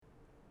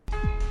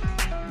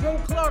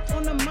Clark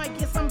on the mic.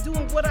 Yes, I'm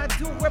doing what I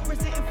do,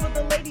 representing for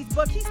the ladies,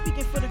 but he's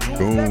speaking for the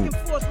goons. Back and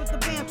forth with the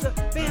banter.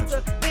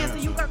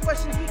 You got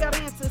questions, we got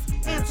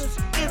answers.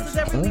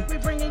 Every week we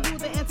bringing you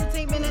the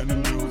entertainment and the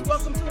news.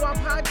 Welcome to our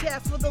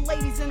podcast for the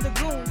ladies and the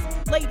goons.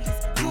 Ladies,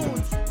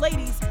 goons,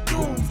 ladies,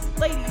 goons,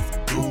 ladies,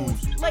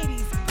 goons,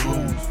 ladies,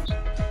 goons.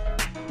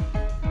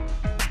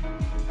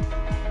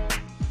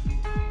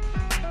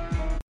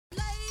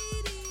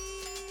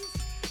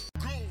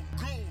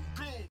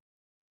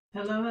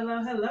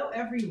 Hello,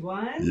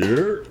 everyone.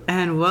 Yeah.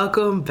 And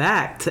welcome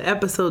back to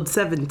episode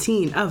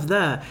 17 of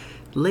the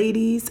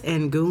Ladies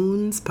and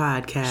Goons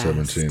podcast.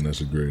 17,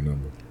 that's a great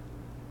number.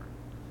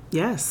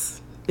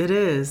 Yes, it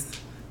is.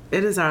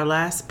 It is our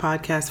last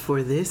podcast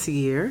for this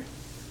year.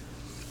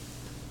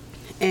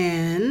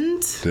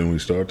 And... Didn't we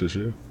start this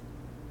year?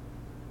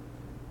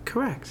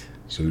 Correct.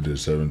 So we did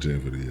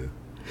 17 for the year.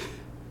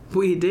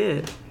 We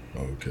did.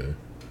 Okay.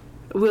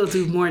 We'll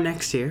do more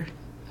next year.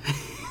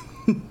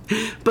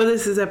 But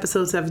this is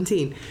episode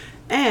 17.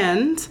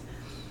 And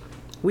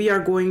we are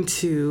going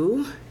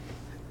to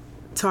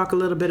talk a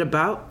little bit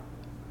about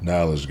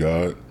Knowledge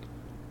God.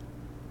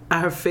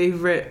 Our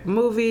favorite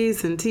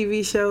movies and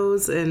TV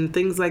shows and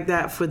things like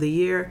that for the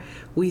year.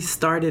 We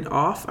started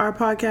off our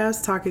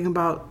podcast talking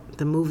about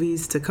the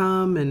movies to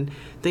come and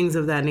things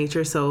of that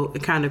nature. So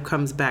it kind of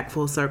comes back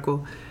full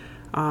circle.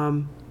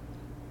 But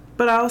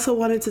I also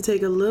wanted to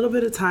take a little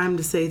bit of time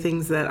to say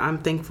things that I'm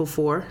thankful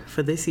for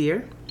this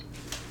year.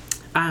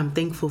 I'm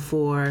thankful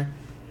for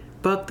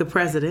Buck the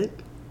President,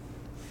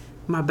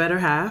 my better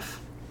half,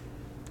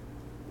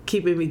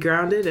 keeping me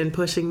grounded and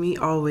pushing me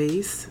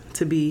always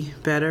to be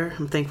better.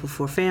 I'm thankful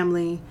for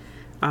family,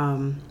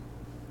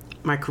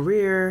 my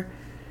career,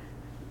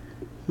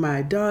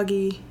 my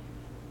doggy,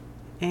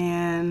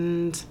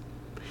 and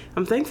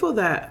I'm thankful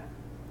that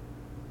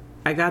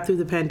I got through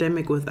the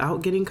pandemic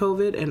without getting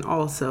COVID, and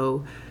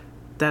also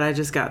that I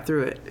just got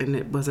through it and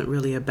it wasn't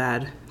really a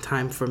bad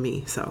time for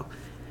me. So,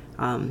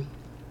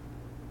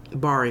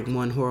 barring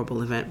one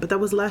horrible event. But that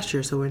was last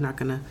year, so we're not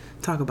going to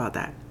talk about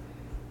that.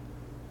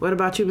 What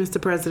about you,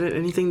 Mr. President?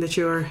 Anything that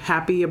you're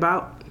happy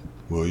about?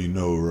 Well, you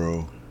know,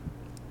 Ro,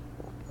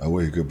 I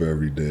wake up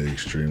every day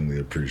extremely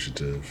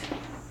appreciative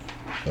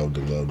of the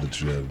love that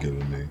you have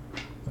given me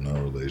in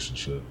our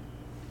relationship.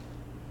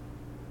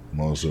 I'm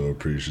also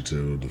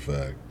appreciative of the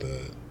fact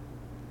that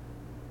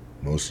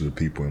most of the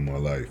people in my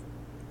life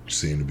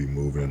seem to be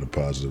moving in a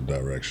positive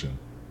direction.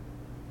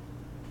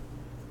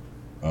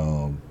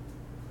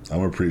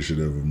 I'm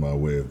appreciative of my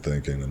way of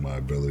thinking and my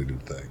ability to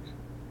think.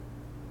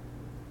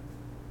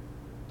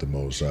 The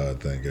Most High, I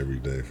thank every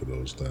day for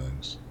those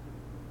things.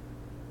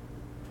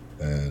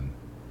 And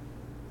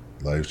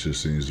life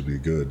just seems to be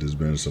good. There's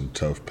been some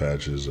tough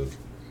patches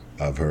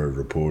I've heard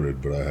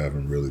reported, but I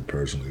haven't really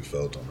personally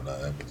felt them, and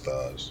I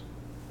empathize.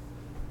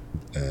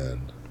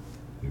 And,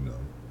 yeah,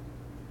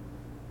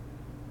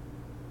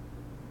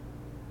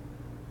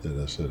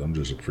 that's it. I'm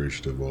just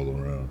appreciative all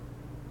around.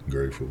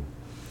 Grateful.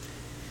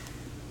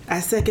 I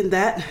second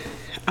that.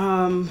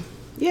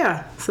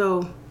 Yeah,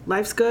 so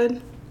life's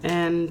good,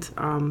 and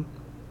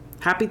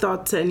happy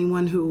thoughts to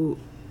anyone who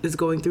is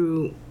going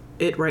through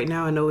it right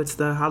now. I know it's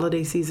the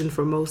holiday season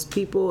for most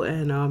people,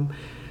 and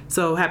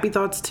so happy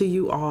thoughts to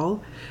you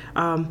all.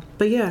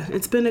 But yeah,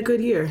 it's been a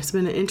good year. It's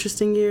been an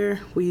interesting year.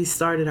 We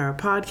started our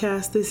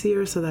podcast this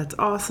year, so that's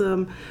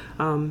awesome.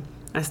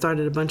 I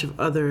started a bunch of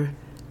other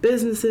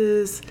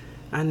businesses.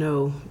 I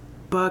know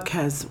Buck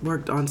has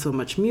worked on so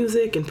much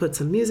music and put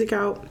some music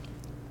out.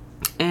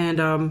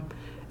 And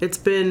it's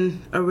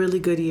been a really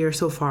good year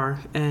so far.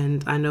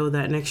 And I know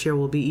that next year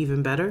will be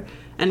even better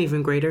and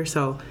even greater.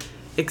 So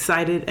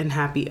excited and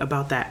happy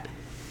about that.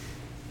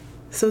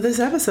 So this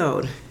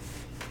episode,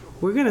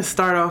 we're going to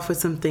start off with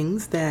some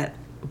things that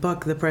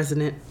Buck the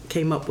President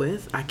came up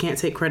with. I can't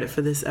take credit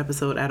for this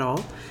episode at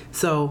all.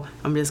 So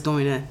I'm just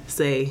going to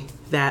say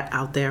that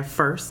out there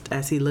first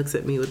as he looks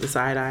at me with the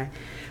side eye.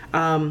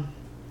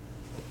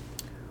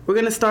 We're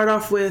going to start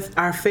off with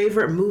our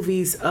favorite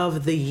movies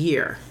of the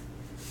year.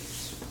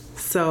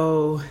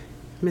 So,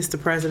 Mr.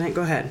 President,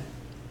 go ahead.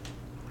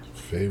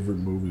 Favorite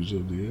movies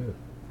of the year?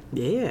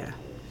 Yeah.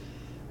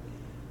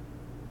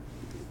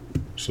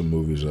 Some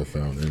movies I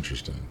found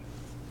interesting.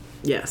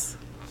 Yes.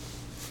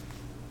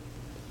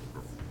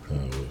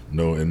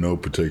 No, in no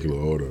particular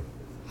order.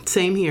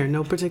 Same here,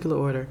 no particular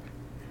order.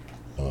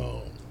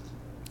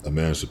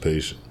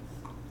 Emancipation.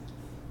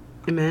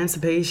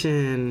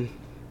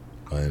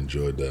 I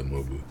enjoyed that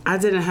movie. I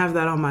didn't have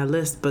that on my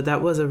list, but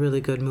that was a really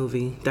good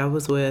movie. That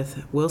was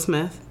with Will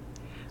Smith.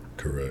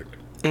 Correct.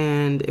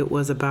 And it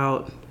was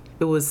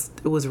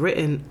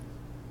written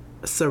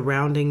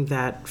surrounding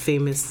that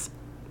famous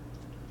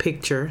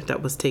picture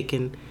that was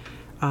taken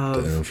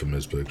of... The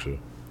infamous picture.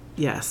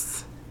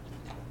 Yes.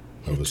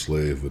 Of a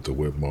slave with the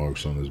whip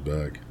marks on his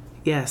back.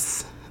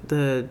 Yes.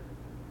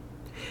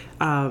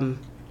 I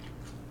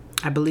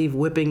believe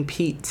Whipping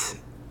Pete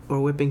or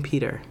Whipping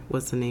Peter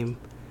was the name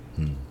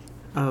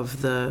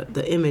of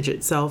the image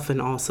itself,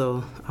 and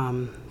also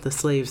the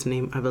slave's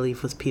name, I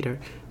believe, was Peter,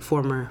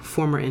 former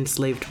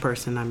enslaved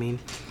person. I mean,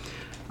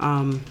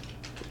 Yeah,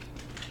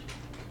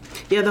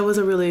 that was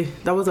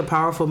a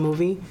powerful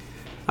movie.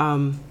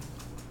 And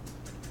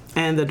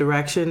the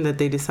direction that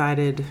they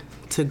decided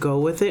to go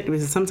with it,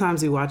 because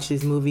sometimes you watch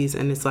these movies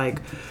and it's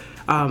like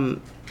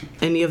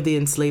any of the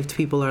enslaved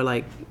people are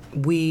like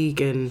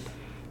weak and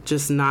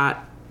just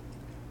not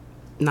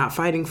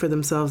fighting for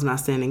themselves, not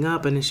standing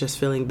up, and it's just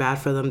feeling bad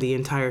for them the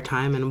entire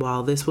time. And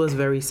while this was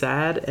very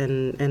sad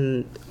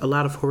and a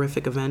lot of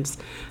horrific events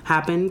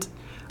happened,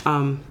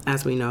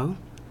 as we know,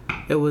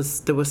 there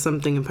was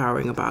something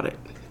empowering about it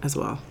as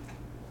well.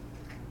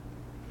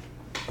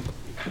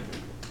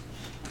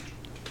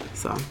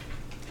 So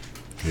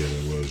yeah,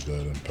 there was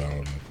that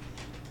empowerment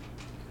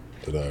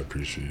that I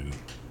appreciated.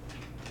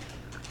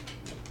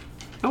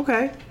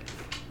 Okay.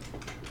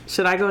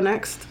 Should I go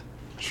next?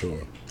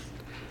 Sure.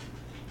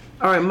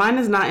 All right, mine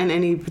is not in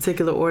any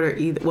particular order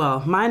either.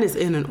 Well, mine is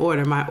in an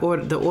order.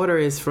 The order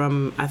is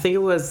from, I think it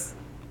was,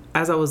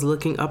 as I was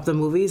looking up the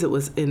movies, it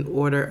was in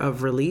order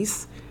of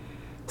release.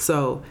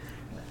 So,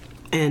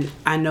 and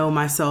I know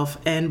myself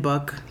and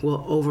Buck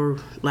will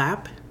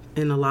overlap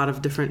in a lot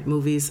of different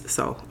movies,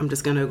 so I'm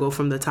just gonna go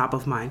from the top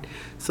of mine.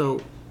 So,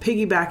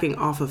 piggybacking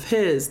off of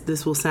his,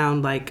 this will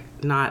sound like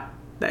not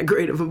that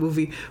great of a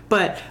movie,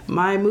 but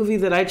my movie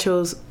that I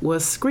chose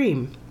was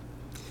Scream,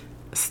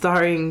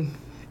 starring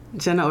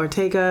Jenna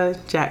Ortega,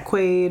 Jack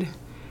Quaid,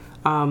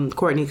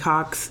 Courtney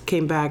Cox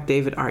came back,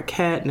 David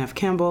Arquette, Neve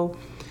Campbell,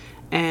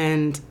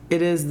 and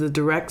it is the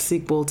direct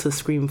sequel to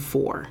Scream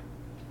 4.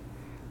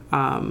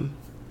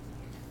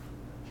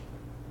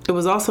 It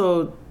was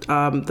also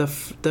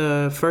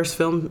the first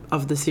film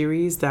of the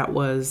series that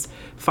was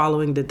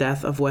following the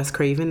death of Wes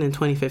Craven in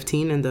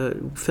 2015, and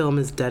the film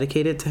is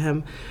dedicated to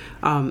him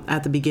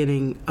at the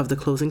beginning of the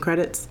closing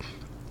credits.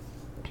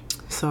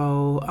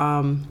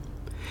 So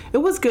it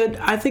was good.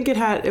 I think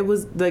it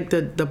was like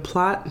the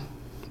plot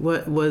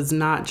was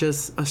not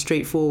just a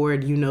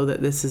straightforward, you know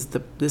that this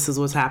is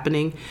what's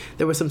happening.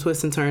 There were some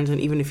twists and turns, and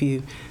even if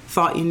you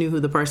thought you knew who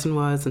the person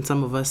was, and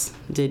some of us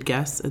did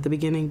guess at the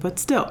beginning, but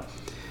still.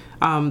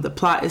 The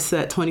plot is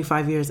set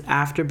 25 years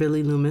after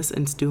Billy Loomis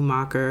and Stu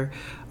Macher,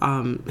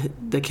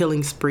 the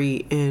killing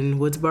spree in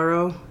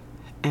Woodsboro.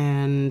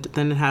 And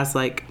then it has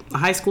like a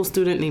high school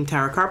student named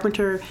Tara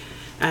Carpenter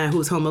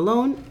who's home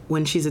alone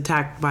when she's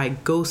attacked by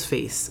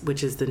Ghostface,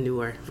 which is the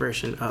newer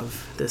version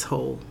of this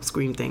whole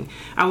Scream thing.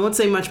 I won't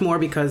say much more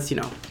because,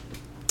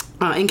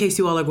 in case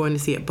you all are going to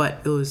see it,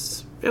 but it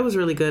was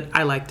really good.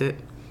 I liked it.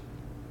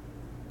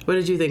 What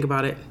did you think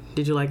about it?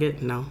 Did you like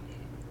it? No.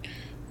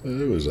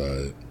 It was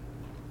alright.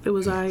 It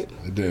was alright.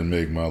 It didn't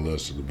make my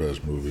list of the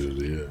best movies of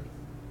the year.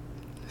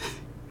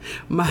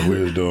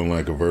 We was doing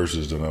like a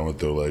versus, then I went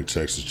through like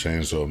Texas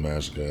Chainsaw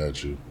Massacre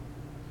at you.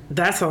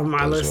 That's on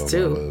my list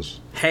too.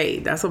 Hey,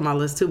 that's on my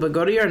list too. But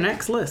go to your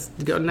next list.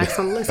 Go next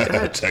on the list. Go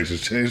ahead.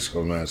 Texas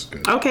Chainsaw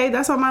Massacre. Okay,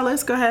 that's on my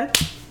list. Go ahead.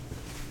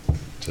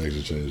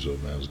 Texas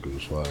Chainsaw Massacre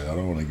was fire. I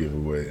don't want to give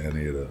away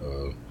any of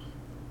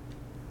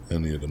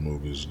the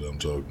movies that I'm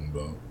talking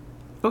about.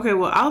 Okay,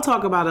 well, I'll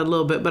talk about it a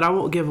little bit, but I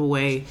won't give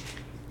away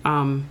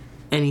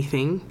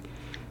anything.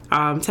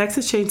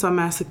 Texas Chainsaw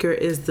Massacre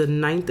is the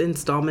 9th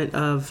installment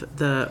of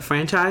the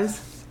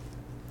franchise,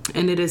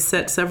 and it is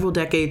set several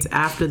decades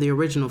after the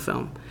original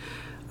film.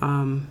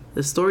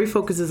 The story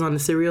focuses on the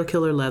serial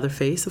killer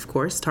Leatherface, of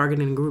course,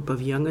 targeting a group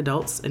of young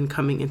adults and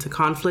coming into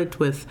conflict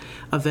with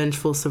a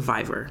vengeful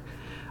survivor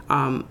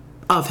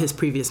of his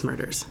previous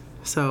murders.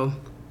 So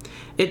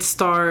it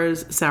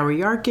stars Sarah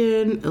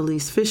Yarkin,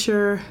 Elise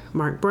Fisher,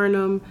 Mark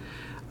Burnham,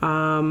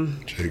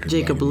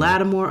 Jacob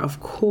Lattimore, of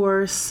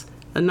course,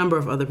 a number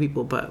of other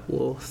people, but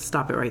we'll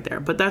stop it right there.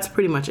 But that's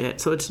pretty much it.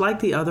 So it's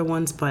like the other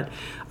ones, but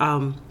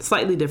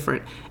slightly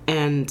different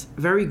and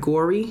very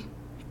gory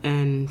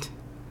and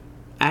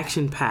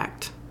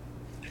action-packed.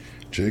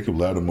 Jacob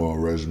Lattimore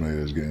resume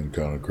is getting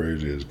kind of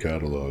crazy as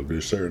catalog.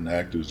 There's certain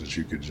actors that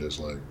you could just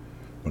like,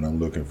 when I'm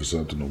looking for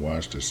something to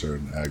watch, there's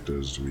certain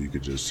actors where you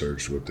could just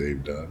search what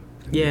they've done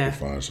and you can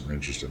find some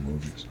interesting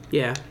movies.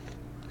 Yeah.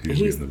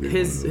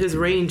 His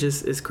range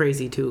is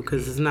crazy too,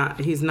 because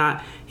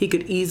he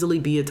could easily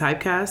be a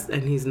typecast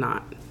and he's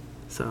not,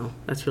 so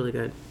that's really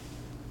good.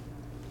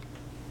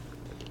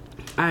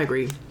 I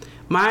agree.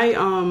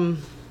 My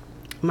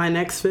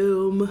next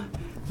film,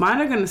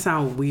 mine are gonna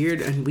sound weird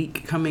and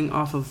weak coming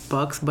off of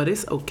Bucks, but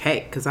it's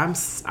okay because I'm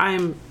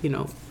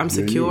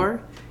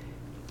secure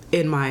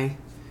in my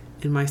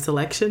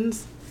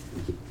selections.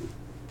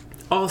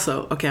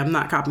 Also, okay, I'm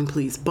not copying,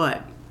 please,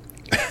 but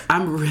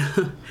I'm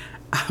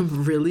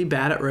really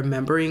bad at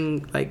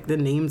remembering like the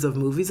names of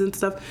movies and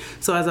stuff.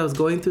 So as I was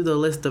going through the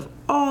list of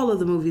all of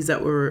the movies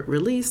that were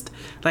released,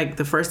 like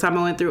the first time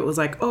I went through it was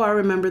like, oh, I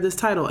remember this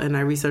title, and I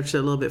researched it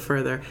a little bit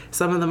further.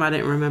 Some of them I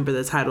didn't remember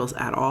the titles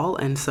at all,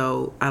 and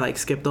so I like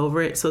skipped over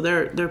it. So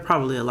there are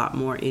probably a lot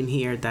more in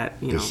here that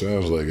It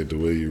sounds like it the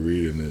way you're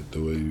reading it,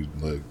 the way you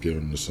like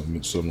giving the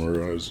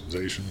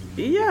summarization.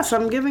 Yes,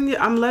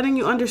 I'm letting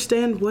you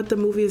understand what the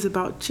movie is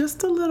about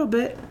just a little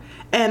bit.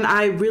 And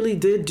I really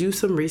did do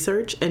some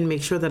research and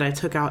make sure that I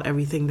took out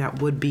everything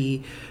that would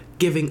be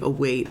giving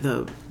away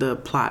the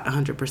plot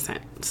 100%.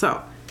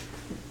 So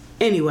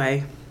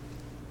Anyway,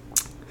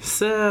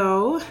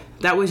 so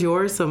that was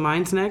yours, so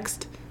mine's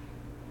next.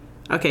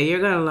 Okay,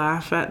 you're gonna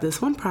laugh at this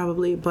one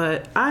probably,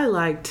 but I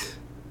liked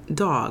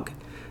Dog.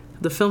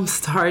 The film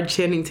starred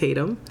Channing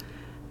Tatum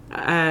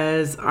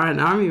as an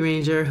army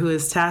ranger who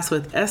is tasked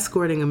with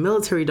escorting a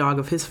military dog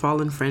of his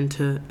fallen friend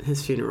to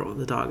his funeral.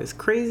 The dog is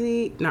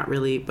crazy, not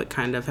really, but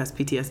kind of has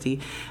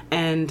PTSD,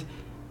 and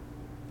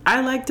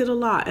I liked it a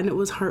lot, and it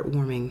was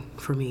heartwarming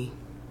for me.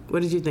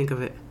 What did you think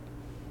of it?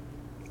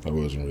 I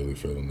wasn't really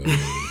feeling that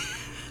movie.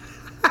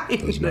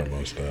 That's not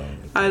my style.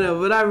 I know,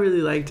 but I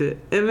really liked it.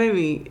 It made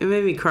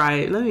me cry.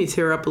 It made me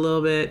tear up a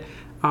little bit.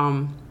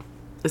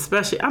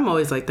 Especially, I'm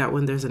always like that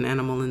when there's an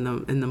animal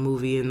in the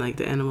movie and like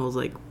the animal's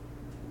like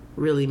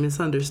really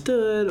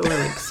misunderstood or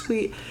like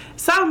sweet.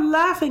 Stop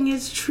laughing.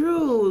 It's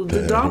true.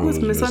 The dog was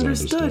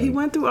misunderstood. He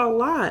went through a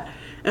lot,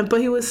 but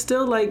he was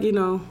still like, he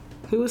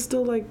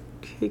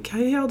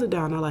held it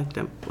down. I liked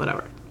him.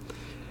 Whatever.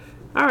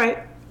 All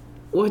right.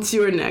 What's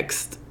your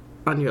next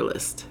on your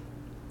list?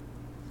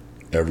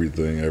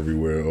 Everything,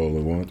 Everywhere, All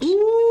at Once.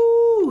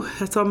 Ooh,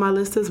 that's on my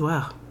list as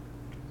well.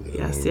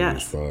 Yeah,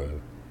 yes.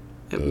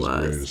 It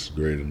was. It's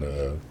great in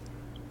the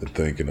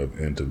thinking of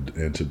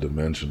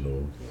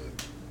interdimensional.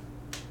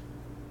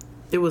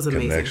 It was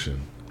amazing.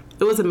 Connection.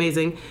 It was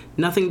amazing.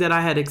 Nothing that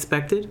I had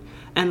expected,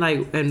 and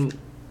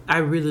I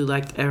really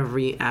liked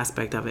every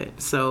aspect of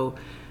it. So,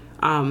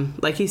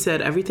 like he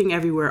said, Everything,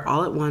 Everywhere,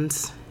 All at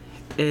Once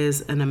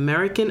is an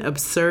American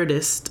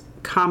absurdist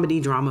comedy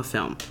drama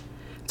film.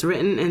 It's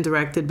written and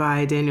directed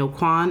by Daniel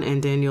Kwan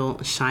and Daniel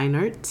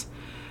Scheinert,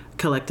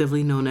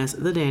 collectively known as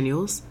the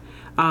Daniels.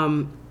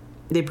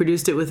 They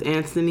produced it with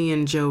Anthony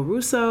and Joe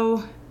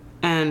Russo,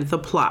 and the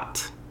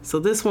plot. So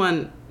this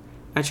one,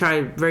 I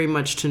tried very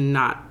much to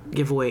not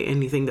give away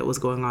anything that was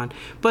going on,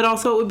 but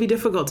also it would be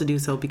difficult to do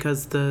so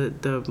because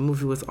the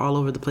movie was all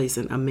over the place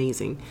and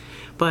amazing.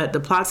 But the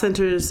plot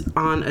centers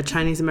on a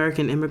Chinese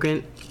American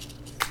immigrant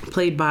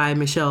played by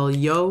Michelle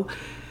Yeoh,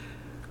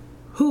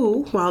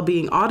 who, while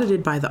being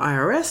audited by the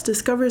IRS,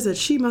 discovers that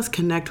she must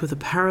connect with a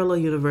parallel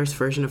universe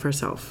version of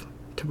herself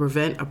to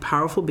prevent a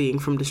powerful being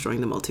from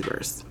destroying the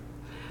multiverse.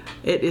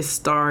 It is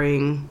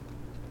starring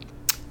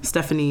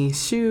Stephanie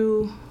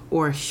Hsu,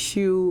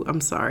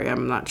 I'm sorry,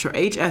 I'm not sure.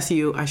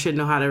 HSU, I should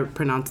know how to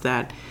pronounce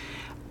that.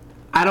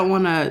 I don't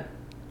want to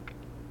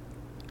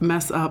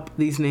mess up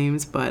these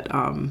names, but...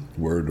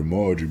 Word to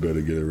Maud, you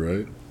better get it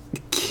right.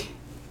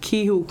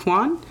 Ki-Hu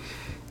Kwan,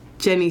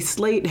 Jenny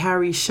Slate,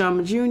 Harry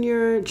Shum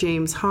Jr.,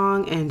 James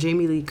Hong, and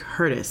Jamie Lee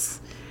Curtis.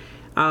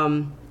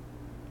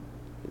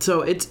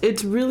 So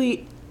it's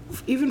really,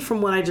 even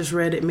from what I just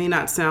read, it may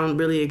not sound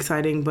really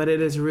exciting, but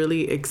it is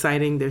really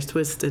exciting. There's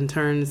twists and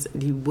turns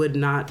you would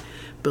not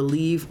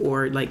believe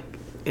or like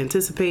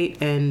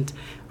anticipate, and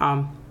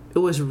it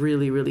was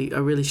really, really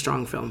a really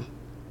strong film.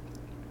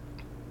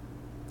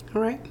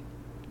 All right,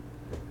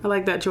 I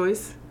like that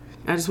choice.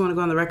 I just want to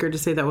go on the record to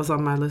say that was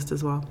on my list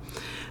as well.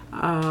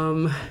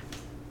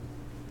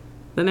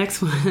 The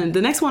next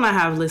one I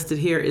have listed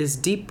here is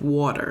Deep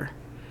Water.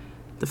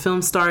 The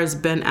film stars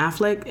Ben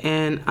Affleck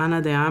and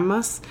Ana de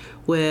Armas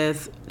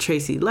with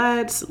Tracy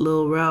Letts,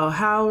 Lil Rel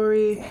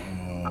Howery.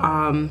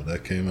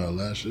 That came out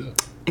last year.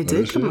 It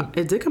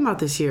did come out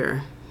this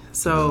year.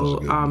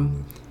 So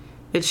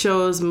it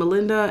shows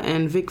Melinda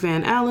and Vic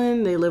Van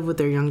Allen. They live with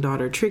their young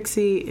daughter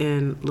Trixie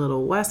in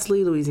Little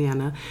Wesley,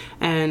 Louisiana,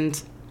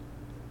 and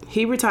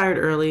he retired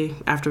early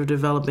after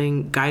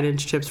developing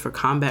guidance chips for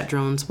combat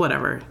drones,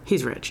 whatever.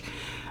 He's rich.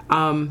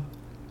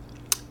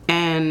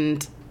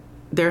 And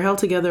they're held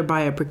together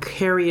by a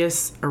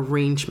precarious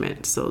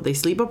arrangement. So they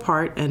sleep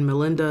apart, and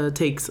Melinda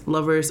takes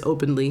lovers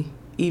openly,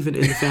 even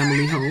in the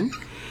family home.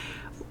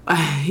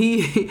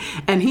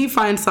 He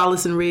finds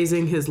solace in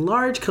raising his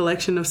large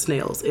collection of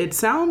snails. It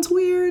sounds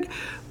weird,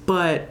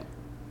 but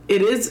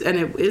it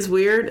is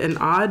weird and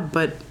odd,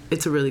 but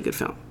it's a really good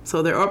film.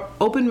 So their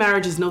open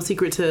marriage is no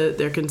secret to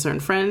their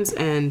concerned friends,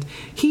 and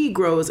he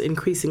grows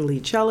increasingly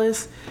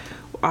jealous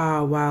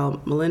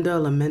while Melinda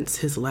laments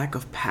his lack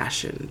of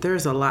passion.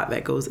 There's a lot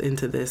that goes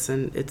into this,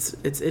 and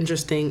it's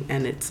interesting,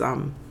 and it's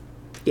one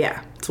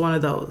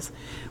of those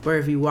where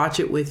if you watch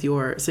it with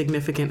your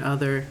significant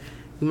other,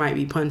 you might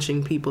be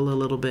punching people a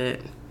little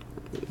bit,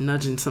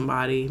 nudging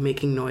somebody,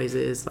 making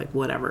noises, like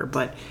whatever.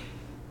 But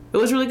it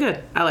was really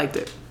good. I liked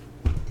it.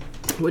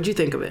 What'd you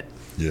think of it?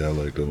 Yeah, I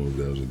liked that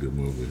movie. That was a good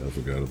movie. I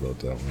forgot about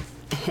that one.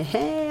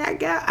 Hey, I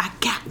got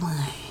one.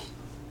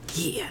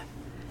 Yeah.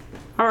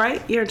 All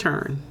right, your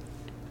turn.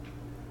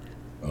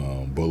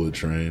 Bullet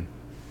Train.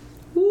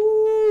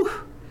 Woo!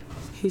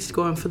 He's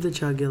going for the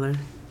jugular.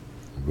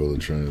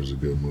 Bullet Train was a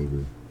good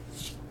movie.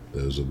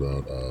 It was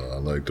about, I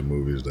like the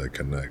movies that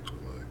connect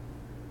with like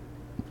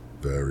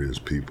various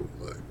people,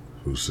 like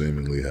who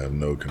seemingly have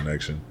no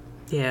connection.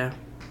 Yeah.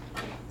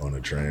 On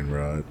a train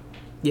ride.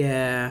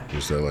 Yeah.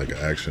 Is that like an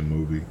action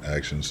movie,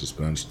 action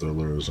suspense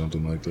thriller or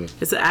something like that?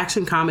 It's an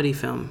action comedy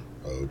film.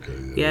 Oh, okay.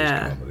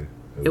 Yeah. It was comedy.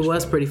 It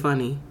was pretty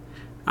funny.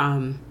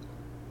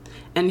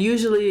 And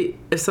usually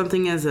if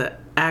something is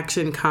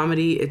action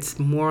comedy. It's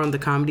more on the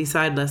comedy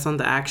side, less on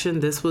the action.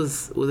 This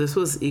was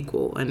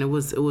equal, and it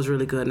was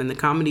really good. And the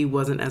comedy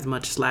wasn't as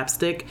much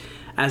slapstick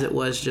as it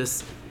was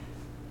just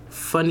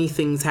funny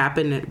things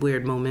happen at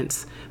weird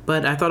moments.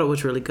 But I thought it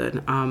was really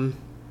good.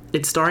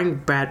 It's starring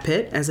Brad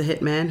Pitt as a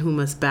hitman who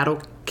must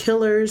battle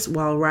killers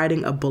while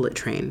riding a bullet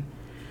train.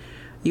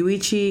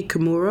 Yuichi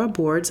Kimura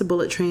boards a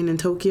bullet train in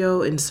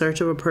Tokyo in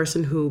search of a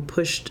person who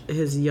pushed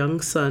his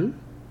young son,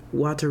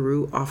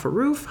 Wataru, off a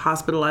roof,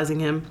 hospitalizing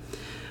him.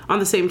 On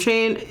the same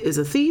train is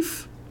a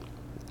thief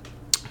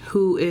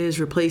who is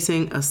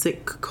replacing a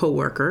sick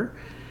coworker.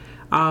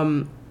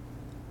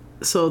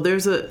 So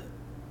there's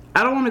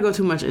I don't want to go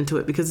too much into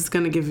it because it's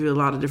going to give you a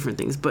lot of different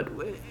things, but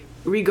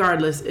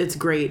regardless, it's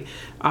great.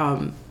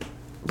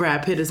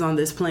 Brad Pitt is on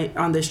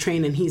this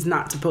train, and he's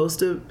not supposed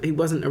to. He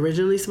wasn't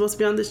originally supposed to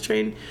be on this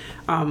train,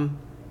 and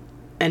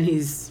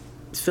he's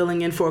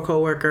filling in for a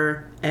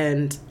coworker,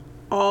 and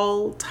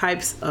all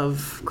types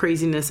of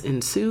craziness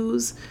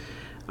ensues.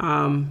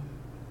 Yeah,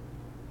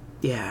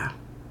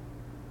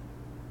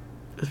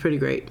 it's pretty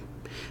great.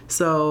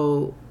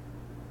 So,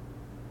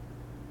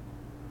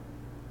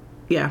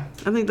 yeah,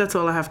 I think that's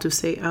all I have to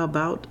say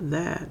about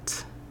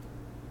that.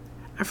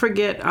 I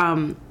forget.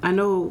 I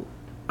know.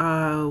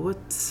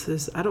 What's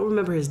his? I don't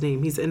remember his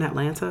name. He's in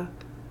Atlanta.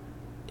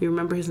 Do you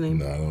remember his name?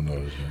 No, I don't know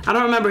his name. I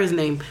don't remember his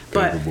name,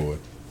 but Paperboy.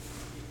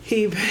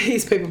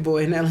 He's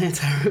Paperboy in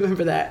Atlanta. I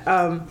remember that.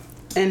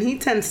 And he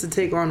tends to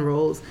take on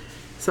roles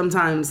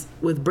sometimes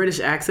with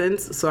British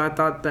accents. So I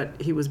thought that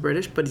he was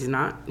British, but he's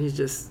not. He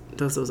just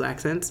does those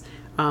accents.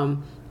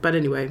 But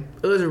anyway,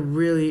 it was a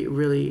really,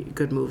 really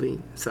good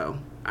movie. So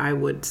I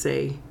would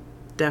say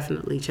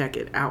definitely check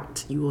it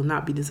out. You will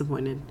not be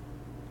disappointed.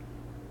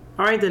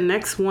 All right, the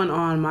next one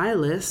on my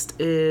list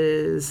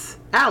is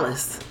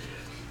Alice.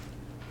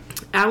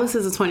 Alice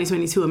is a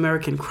 2022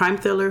 American crime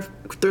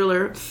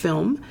thriller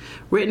film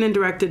written and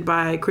directed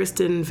by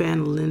Kristen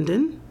Van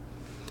Linden.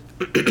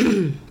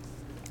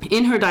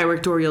 In her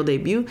directorial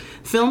debut,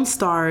 film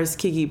stars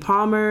Keke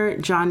Palmer,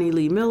 Johnny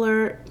Lee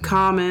Miller,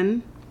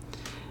 Common,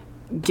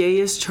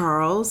 Gaius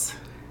Charles,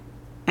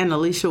 and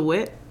Alicia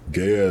Witt.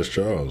 Gay-ass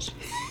Charles.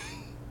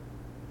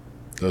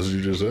 That's what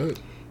you just said?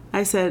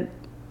 I said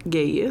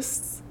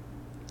Gaius.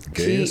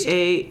 Gayest?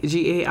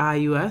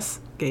 Gaius.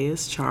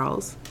 Gaius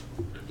Charles.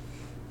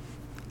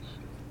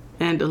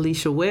 And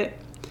Alicia Witt.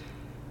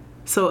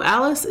 So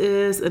Alice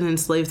is an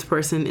enslaved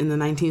person in the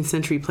 19th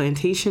century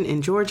plantation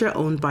in Georgia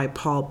owned by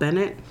Paul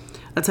Bennett.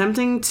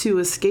 Attempting to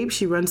escape,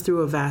 she runs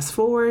through a vast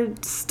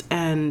forest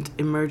and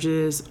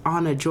emerges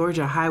on a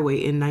Georgia highway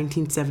in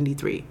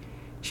 1973.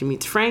 She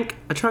meets Frank,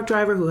 a truck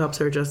driver who helps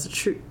her adjust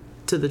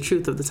to the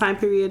truth of the time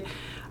period,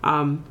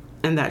 and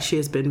that she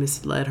has been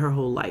misled her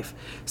whole life.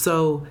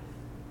 So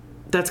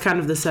that's kind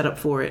of the setup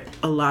for it.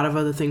 A lot of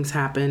other things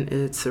happen.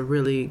 It's a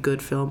really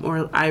good film,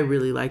 or I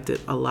really liked it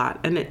a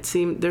lot. And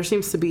there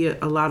seems to be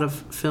a lot of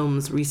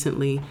films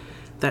recently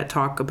that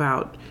talk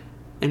about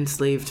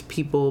enslaved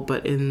people,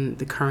 but in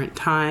the current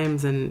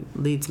times, and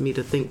leads me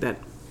to think that,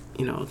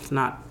 it's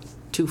not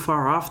too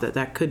far off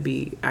that could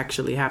be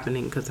actually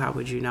happening, because how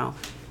would you know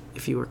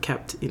if you were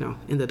kept,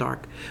 in the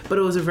dark? But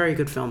it was a very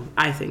good film,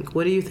 I think.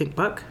 What do you think,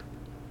 Buck?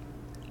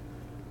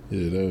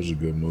 Yeah, that was a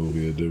good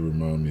movie. It did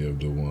remind me of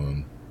the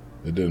one.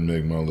 It didn't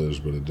make my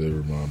list, but it did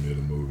remind me of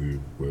the movie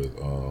with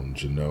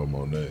Janelle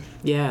Monáe.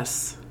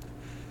 Yes.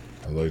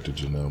 I liked the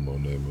Janelle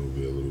Monáe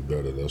movie a little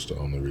better. That's the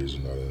only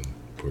reason I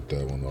didn't put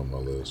that one on my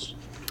list.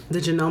 The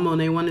Janelle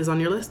Monáe one is on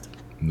your list?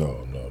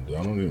 No.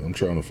 I'm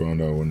trying to find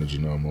out when the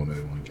Janelle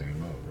Monáe one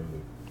came out,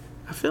 really.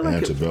 I feel like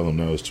Antebellum,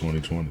 that was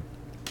 2020.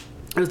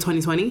 It was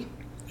 2020?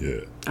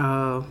 Yeah.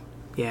 Oh,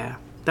 yeah.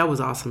 That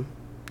was awesome.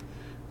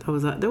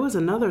 There was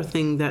another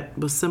thing that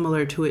was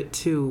similar to it,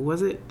 too.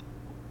 Was it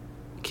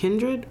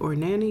Kindred or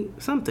Nanny?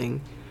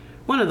 Something.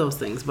 One of those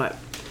things. But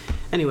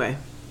anyway,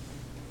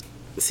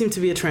 it seemed to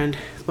be a trend.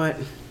 But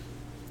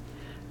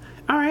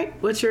all right,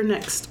 what's your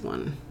next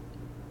one?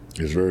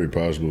 It's very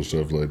possible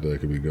stuff like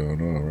that could be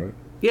going on, right?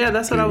 Yeah,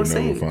 that's what I was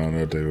saying. People never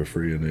found out they were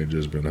free and they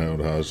just been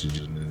held hostage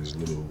in these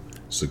little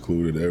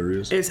secluded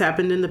areas. It's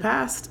happened in the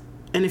past.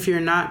 And if you're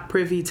not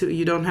privy to,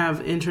 you don't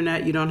have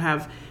internet, you don't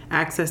have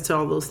access to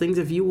all those things.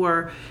 If you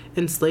were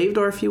enslaved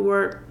or if you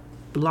were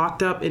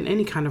locked up in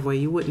any kind of way,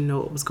 you wouldn't know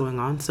what was going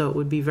on. So it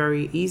would be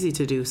very easy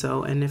to do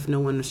so. And if no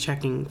one was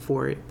checking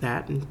for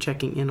that and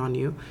checking in on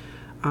you,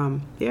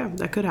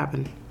 that could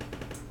happen.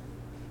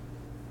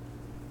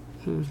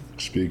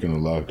 Speaking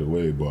of locked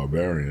away,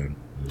 Barbarian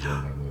is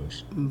on my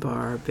list.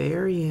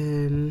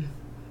 Barbarian.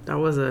 That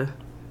was a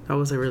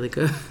really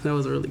good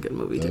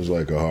movie. That was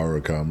like a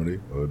horror comedy,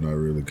 or not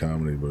really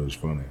comedy, but it's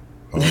funny.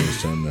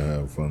 Horrors tend to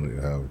have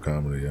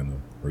comedy in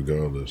them,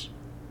 regardless.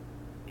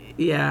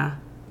 Yeah.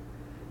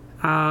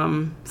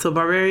 So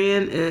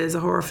Barbarian is a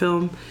horror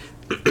film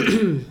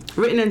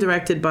written and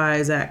directed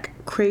by Zach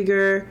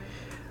Krager.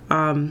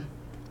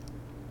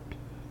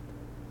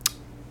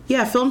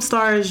 Film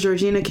stars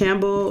Georgina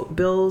Campbell,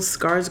 Bill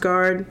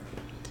Skarsgård,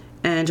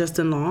 and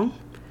Justin Long.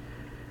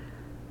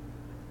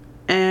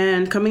 And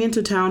And coming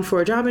into town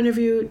for a job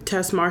interview,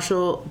 Tess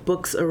Marshall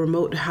books a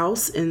remote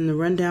house in the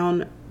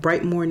rundown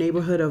Brightmoor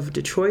neighborhood of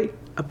Detroit.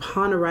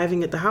 Upon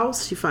arriving at the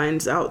house, she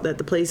finds out that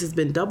the place has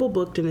been double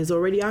booked and is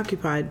already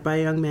occupied by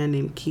a young man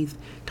named Keith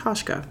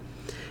Toshka.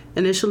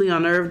 Initially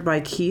unnerved by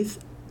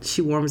Keith,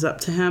 she warms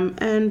up to him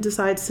and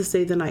decides to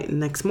stay the night.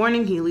 And next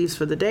morning, he leaves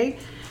for the day,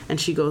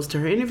 and she goes to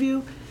her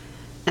interview,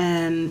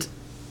 and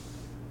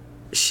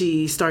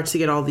she starts to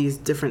get all these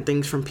different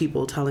things from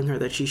people telling her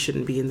that she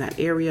shouldn't be in that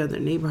area, the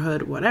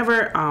neighborhood,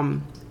 whatever.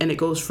 And it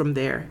goes from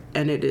there,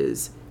 and it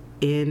is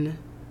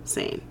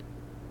insane,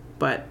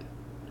 but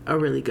a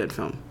really good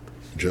film.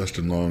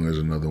 Justin Long is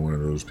another one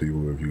of those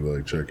people. If you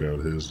like, check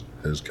out his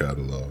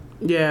catalog.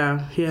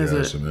 Yeah, he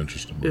has some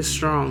interesting movies. It's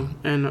strong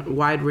and a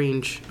wide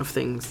range of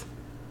things.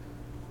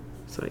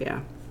 So yeah,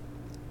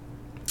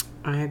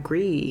 I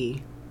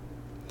agree.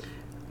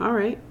 All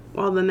right.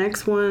 Well, the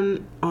next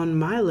one on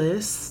my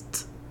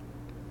list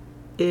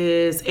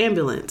is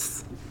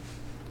Ambulance.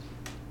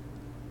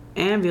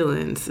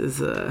 Ambulance is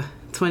a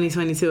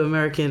 2022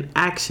 American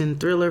action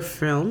thriller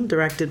film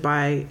directed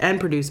by and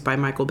produced by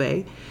Michael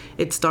Bay.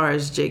 It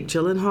stars Jake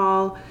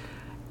Gyllenhaal,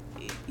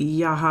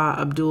 Yahya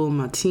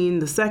Abdul-Mateen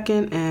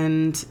II,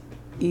 and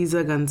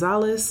Isa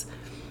Gonzalez.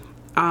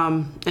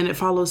 And it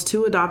follows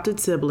two adopted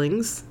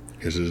siblings.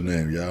 Is his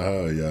name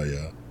Yahya or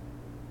Yahya?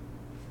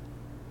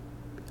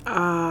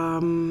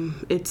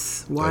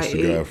 It's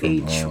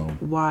Y-A-H-Y-A.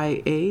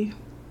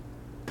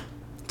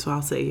 So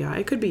I'll say yeah.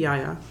 It could be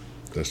Yahya.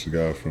 That's the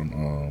guy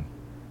from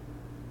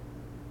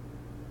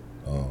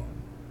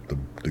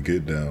the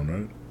Get Down,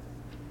 right?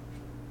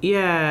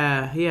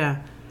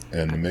 Yeah.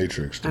 And the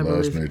Matrix, the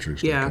last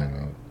Matrix that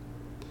came out.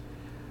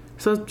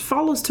 So it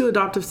follows two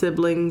adoptive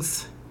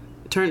siblings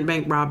turned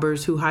bank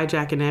robbers who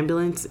hijack an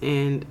ambulance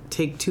and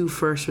take two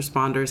first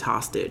responders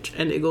hostage.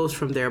 And it goes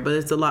from there, but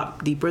it's a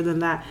lot deeper than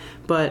that.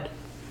 But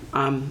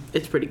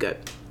it's pretty good.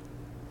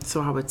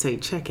 So I would say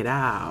check it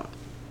out.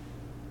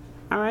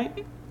 All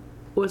right.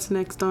 What's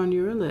next on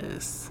your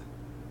list?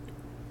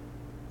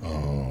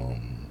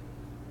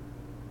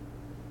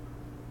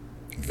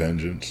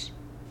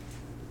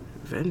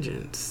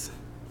 Vengeance.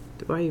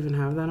 Do I even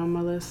have that on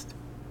my list?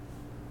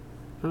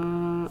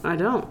 I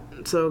don't.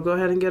 So go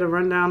ahead and get a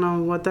rundown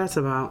on what that's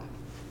about.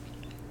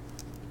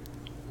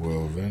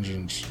 Well,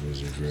 Vengeance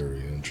was a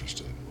very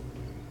interesting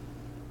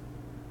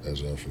movie.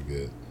 As I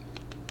forget.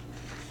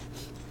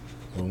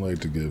 I don't like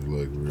to give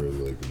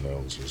real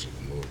analysis of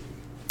the movie.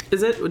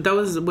 Is it? That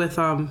was with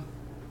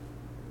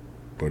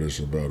But it's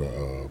about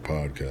a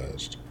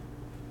podcast.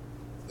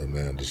 A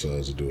man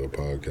decides to do a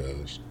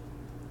podcast.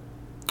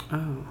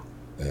 Oh.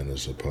 And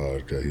it's a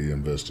podcast. He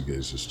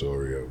investigates the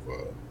story of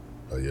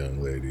a young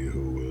lady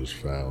who was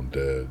found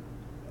dead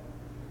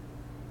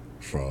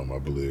from, I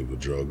believe, a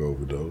drug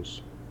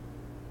overdose.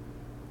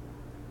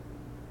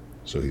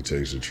 So he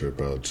takes a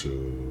trip out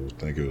to, I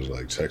think it was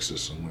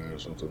Texas somewhere or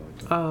something like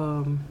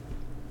that.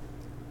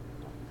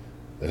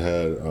 It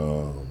had,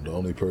 the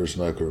only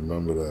person I could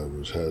remember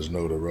that has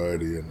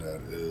notoriety in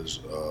that is,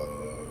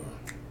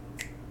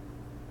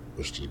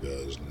 what's the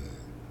guy's name?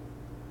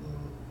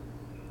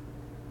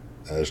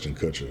 Ashton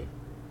Kutcher.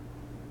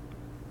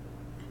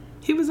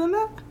 He was in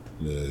that?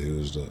 Yeah, he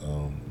was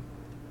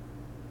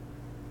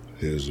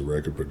the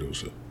record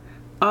producer.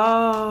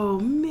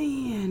 Oh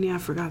man, yeah, I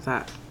forgot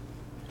that.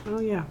 Oh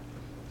yeah.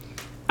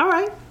 All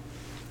right.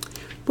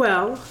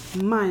 Well,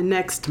 my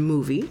next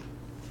movie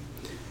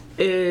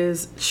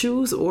is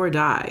Choose or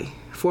Die,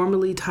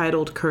 formerly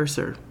titled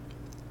Cursor.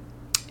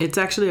 It's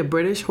actually a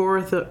British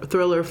horror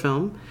thriller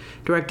film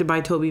directed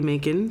by Toby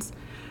Makins,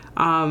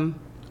 and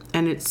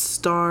it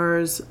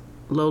stars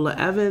Lola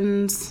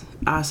Evans,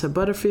 Asa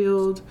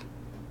Butterfield,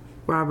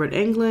 Robert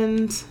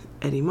Englund,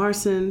 Eddie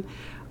Marsan.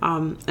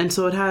 And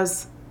so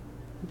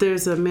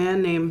there's a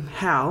man named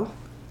Hal.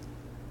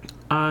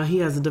 He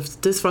has a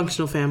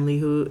dysfunctional family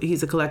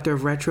he's a collector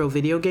of retro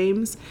video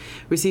games,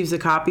 receives a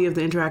copy of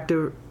the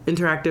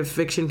interactive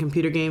fiction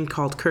computer game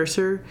called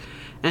Cursor,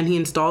 and he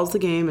installs the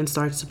game and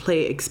starts to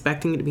play it,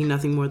 expecting it to be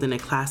nothing more than a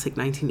classic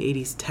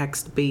 1980s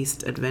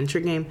text-based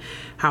adventure game.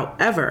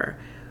 However,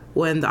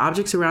 when the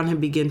objects around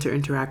him begin to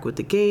interact with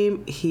the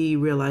game, he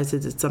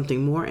realizes it's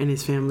something more, and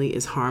his family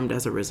is harmed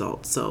as a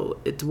result. So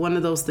it's one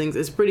of those things.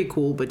 It's pretty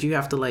cool, but you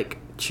have to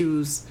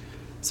choose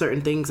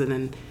certain things, and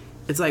then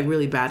it's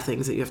really bad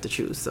things that you have to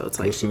choose. So it's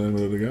what's the name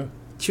of it again?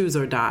 Choose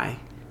or Die.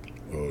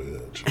 Oh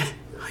yeah.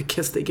 I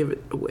guess they give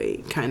it away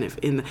kind of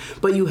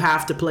but you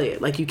have to play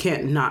it. You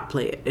can't not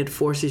play it. It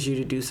forces you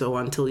to do so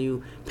until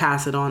you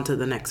pass it on to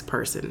the next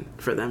person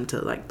for them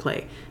to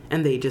play,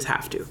 and they just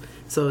have to.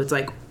 So it's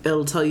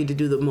it'll tell you to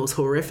do the most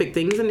horrific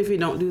things, and if you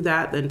don't do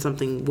that, then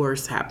something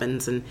worse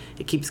happens, and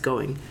it keeps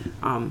going.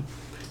 But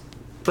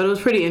it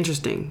was pretty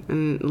interesting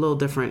and a little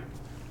different,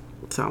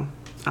 so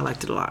I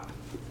liked it a lot.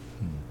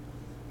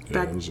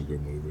 Yeah, it was a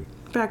good movie.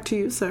 Back to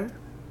you, sir.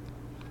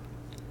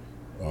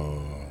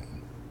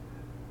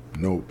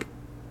 Nope.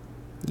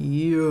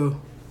 Yeah.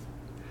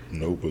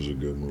 Nope was a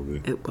good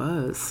movie. It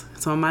was.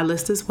 It's on my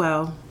list as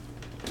well.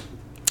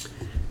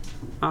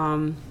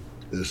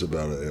 It's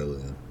about an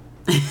alien.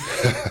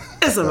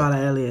 It's about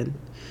an alien.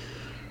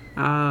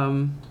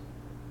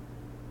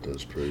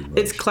 That's pretty much.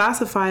 It's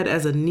classified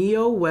as a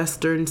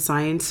neo-Western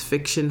science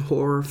fiction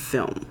horror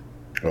film.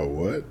 Oh,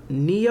 what?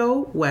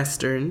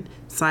 Neo-Western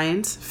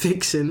science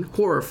fiction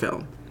horror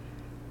film.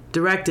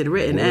 Directed,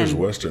 written, What is and...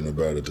 Western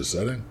about it? The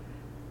setting?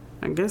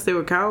 I guess they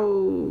were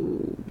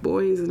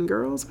cowboys and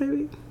girls,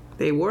 maybe?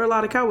 They wore a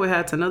lot of cowboy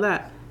hats, I know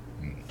that.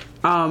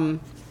 And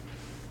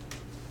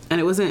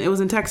it was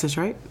in Texas,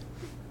 right?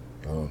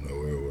 I don't know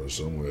where it was.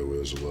 Somewhere where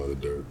there's a lot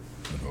of dirt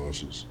and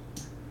horses.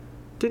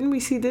 Didn't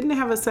they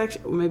have a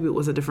section, maybe it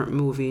was a different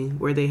movie,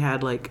 where they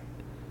had, like,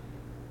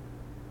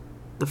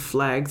 the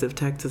flags of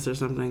Texas or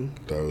something?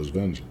 That was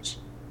Vengeance.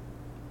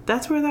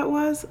 That's where that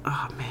was?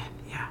 Oh, man,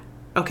 yeah.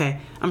 Okay,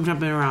 I'm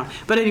jumping around.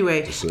 But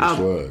anyway, The Six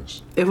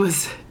Flags. it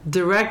was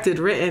directed,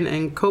 written,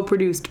 and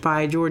co-produced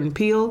by Jordan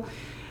Peele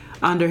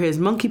under his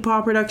Monkey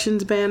Paw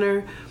Productions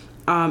banner.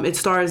 It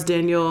stars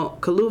Daniel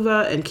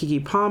Kaluuya and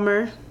Keke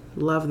Palmer.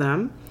 Love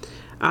them.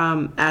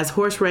 As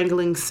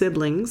horse-wrangling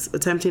siblings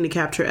attempting to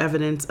capture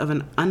evidence of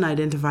an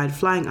unidentified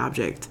flying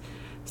object.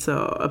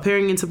 So,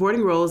 appearing in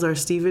supporting roles are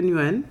Stephen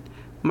Yeun,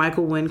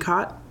 Michael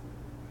Wincott,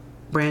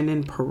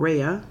 Brandon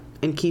Perea,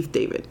 and Keith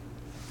David.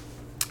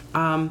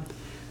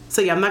 So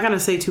yeah, I'm not going to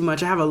say too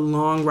much. I have a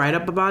long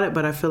write-up about it,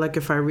 but I feel like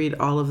if I read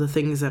all of the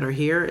things that are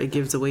here, it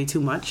gives away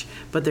too much.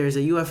 But there's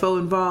a UFO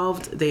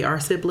involved. They are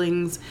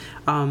siblings.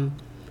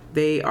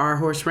 They are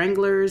horse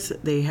wranglers.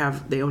 They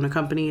own a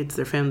company. It's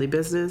their family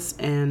business.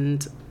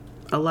 And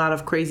a lot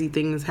of crazy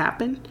things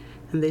happen.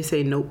 And they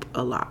say nope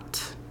a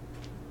lot.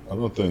 I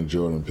don't think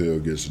Jordan Peele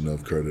gets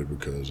enough credit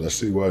because I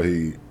see why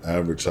he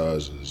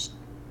advertises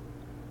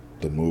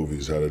the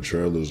movies, how the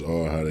trailers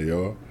are, how they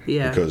are.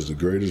 Yeah. Because the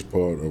greatest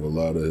part of a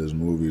lot of his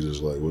movies is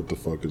like, what the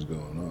fuck is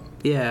going on?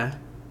 Yeah.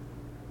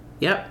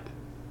 Yep.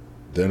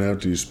 Then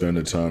after you spend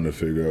the time to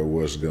figure out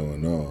what's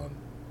going on,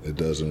 it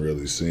doesn't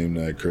really seem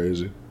that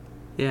crazy.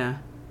 Yeah.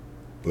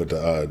 But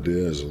the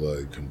ideas are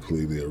like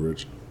completely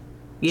original.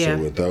 Yeah.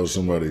 So without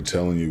somebody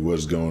telling you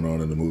what's going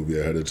on in the movie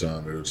ahead of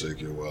time, it'll take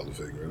you a while to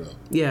figure it out.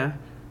 Yeah.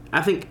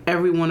 I think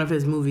every one of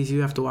his movies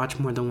you have to watch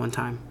more than one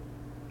time.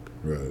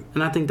 Right.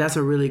 And I think that's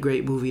a really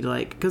great movie to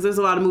like, because there's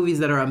a lot of movies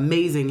that are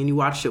amazing and you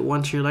watched it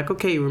once and you're like,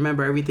 okay, you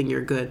remember everything,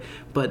 you're good.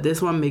 But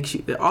this one makes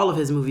you, all of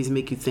his movies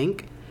make you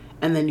think.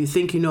 And then you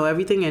think you know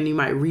everything and you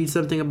might read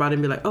something about it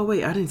and be like, oh,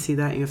 wait, I didn't see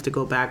that. And you have to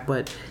go back.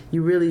 But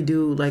you really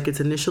do, like,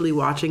 it's initially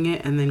watching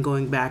it and then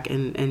going back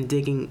and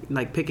digging,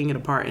 like picking it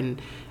apart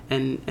and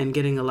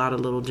getting a lot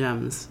of little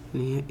gems.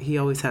 And he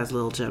always has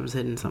little gems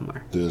hidden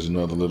somewhere. There's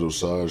another little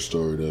side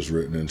story that's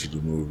written into the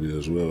movie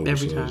as well.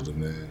 Every besides time.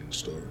 the main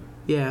story.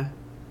 Yeah.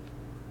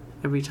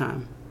 Every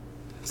time.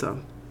 So.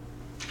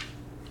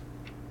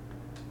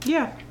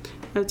 Yeah.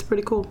 That's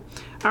pretty cool.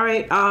 All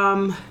right.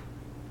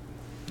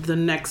 The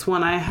next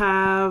one I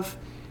have,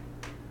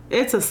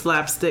 it's a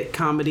slapstick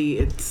comedy.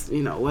 It's,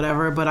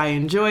 whatever, but I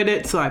enjoyed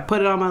it, so I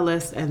put it on my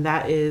list, and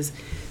that is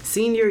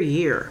Senior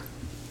Year.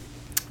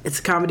 It's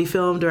a comedy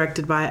film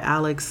directed by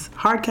Alex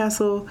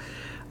Hardcastle,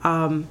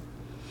 and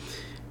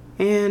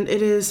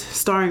it is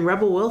starring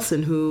Rebel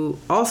Wilson, who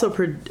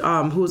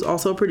is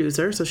also a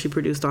producer, so she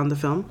produced on the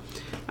film.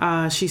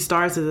 She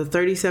stars as a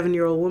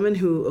 37-year-old woman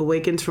who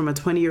awakens from a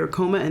 20-year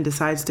coma and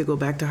decides to go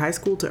back to high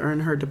school to earn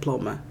her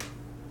diploma.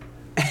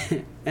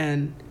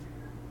 And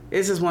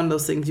it's just one of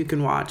those things you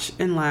can watch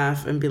and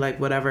laugh and be like,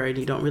 whatever, and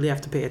you don't really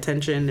have to pay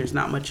attention. There's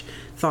not much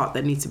thought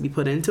that needs to be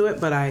put into it,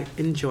 but I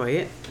enjoy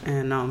it.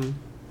 And,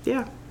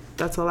 yeah,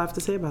 that's all I have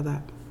to say about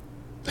that.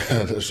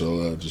 That's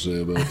all I have to say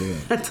about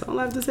that. That's all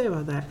I have to say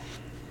about that.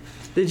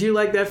 Did you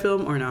like that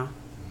film or no?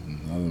 I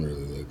didn't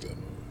really like that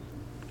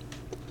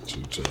movie.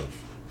 Too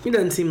tough. It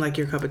doesn't seem like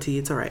your cup of tea.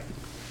 It's all right.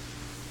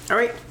 All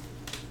right.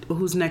 Well,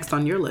 who's next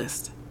on your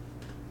list?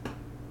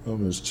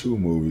 There's two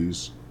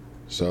movies.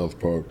 South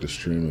Park, The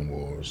Streaming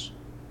Wars,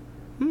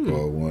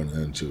 Part 1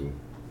 and 2.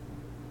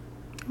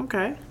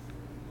 Okay.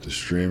 The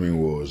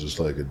Streaming Wars is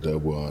like a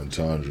double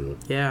entendre.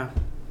 Yeah.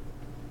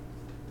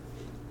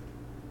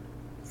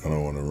 I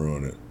don't want to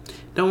ruin it.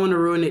 Don't want to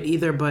ruin it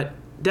either, but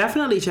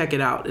definitely check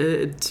it out.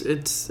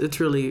 It's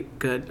really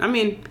good. I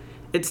mean,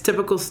 it's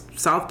typical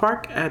South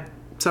Park at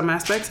some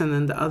aspects, and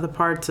then the other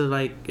parts are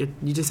like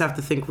you just have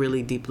to think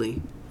really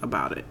deeply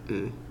about it,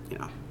 and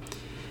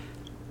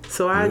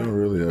So you don't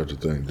really have to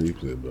think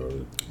deeply about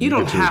it. You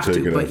don't have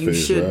to, but you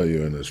should. Take it at face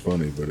value, and it's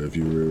funny. But if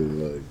you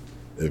really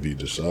if you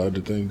decide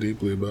to think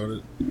deeply about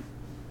it,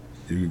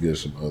 you can get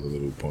some other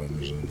little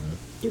pointers in there.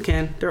 You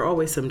can. There are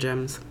always some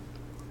gems.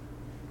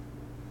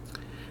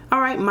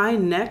 All right, my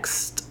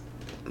next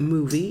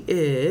movie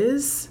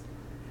is.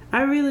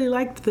 I really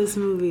liked this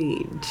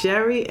movie,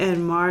 Jerry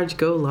and Marge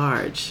Go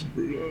Large.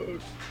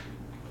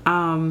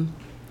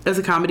 It's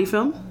a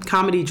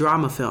comedy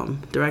drama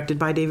film, directed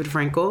by David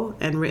Frankel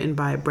and written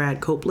by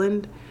Brad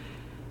Copeland.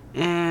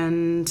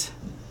 And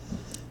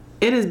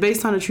it is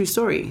based on a true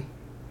story.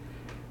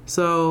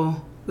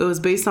 So it was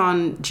based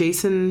on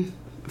Jason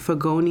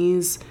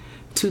Fagoni's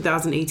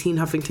 2018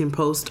 Huffington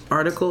Post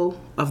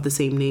article of the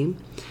same name.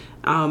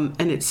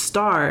 And it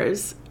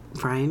stars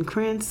Bryan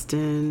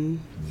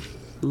Cranston.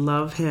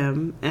 Love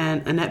him.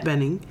 And Annette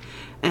Bening.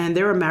 And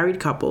they're a married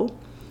couple.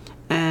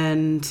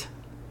 And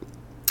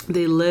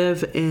they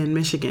live in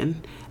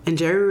Michigan. And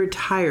Jerry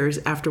retires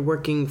after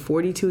working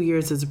 42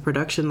 years as a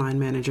production line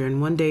manager. And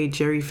one day,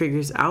 Jerry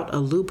figures out a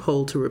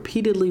loophole to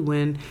repeatedly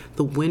win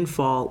the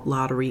windfall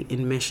lottery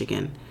in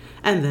Michigan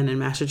and then in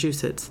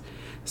Massachusetts.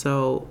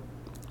 So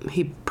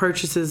he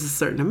purchases a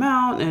certain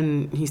amount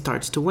and he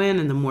starts to win.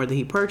 And the more that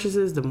he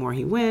purchases, the more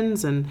he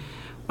wins. And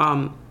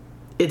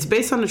it's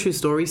based on a true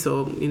story.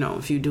 So, you know,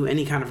 if you do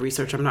any kind of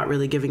research, I'm not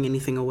really giving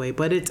anything away.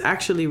 But it's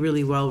actually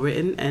really well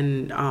written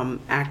and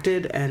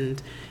acted,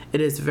 and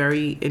it is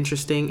very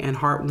interesting and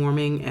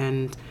heartwarming,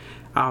 and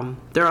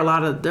there are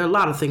a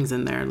lot of things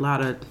in there. A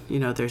lot of, you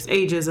know, there's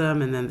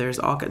ageism, and then there's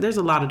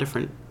a lot of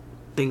different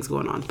things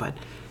going on. But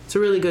it's a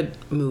really good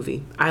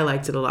movie. I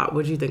liked it a lot.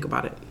 What did you think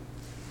about it?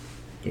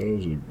 That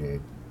was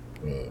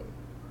a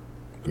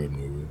good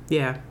movie.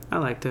 Yeah, I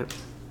liked it.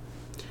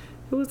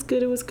 It was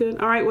good. It was good.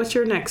 All right, what's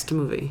your next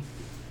movie?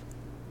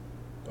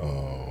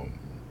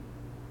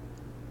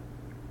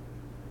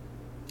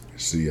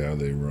 See How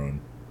They Run.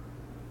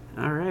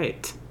 All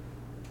right.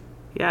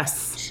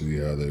 Yes. See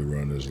How They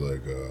Run is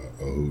like a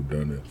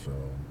whodunit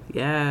film.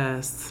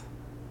 Yes.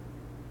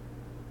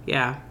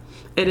 Yeah.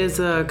 It is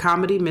a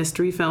comedy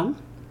mystery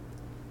film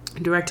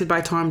directed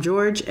by Tom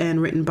George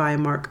and written by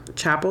Mark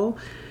Chappell.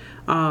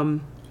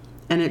 And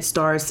it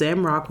stars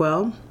Sam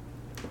Rockwell,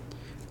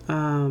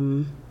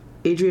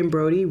 Adrian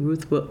Brody,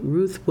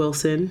 Ruth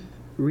Wilson,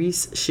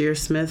 Reese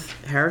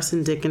Shearsmith,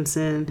 Harrison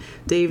Dickinson,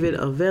 David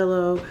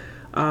Ovello,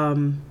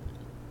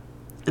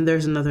 and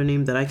there's another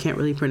name that I can't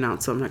really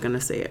pronounce, so I'm not going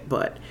to say it.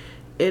 But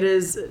it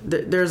is,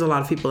 there's a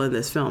lot of people in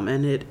this film,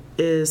 and it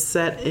is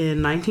set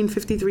in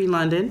 1953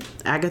 London.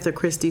 Agatha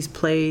Christie's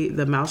play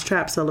The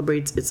Mousetrap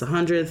celebrates its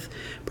 100th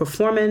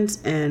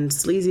performance, and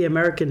sleazy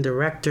American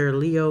director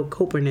Leo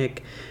Kopernik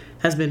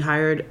has been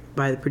hired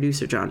by the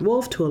producer John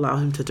Wolfe to allow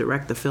him to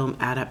direct the film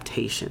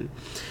adaptation.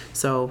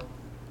 So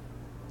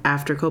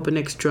after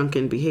Kopernik's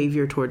drunken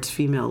behavior towards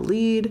female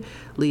lead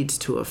leads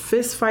to a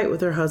fist fight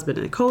with her husband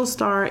and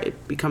co-star,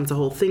 it becomes a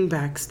whole thing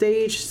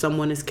backstage.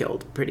 Someone is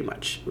killed, pretty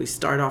much. We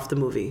start off the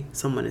movie,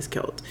 someone is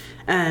killed.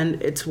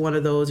 And it's one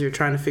of those, you're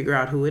trying to figure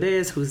out who it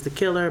is, who's the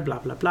killer, blah,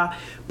 blah, blah.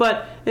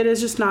 But it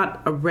is just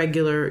not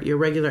your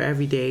regular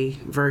everyday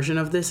version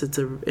of this. It's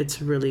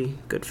a really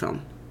good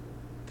film.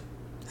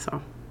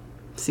 So,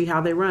 See How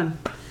They Run.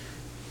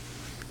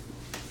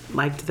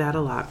 Liked that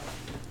a lot.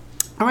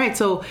 All right,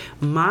 so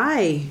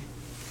my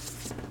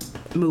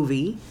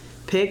movie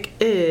pick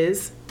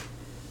is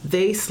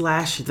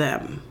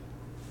They/Them.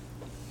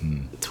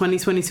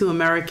 2022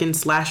 American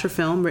slasher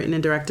film written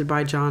and directed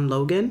by John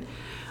Logan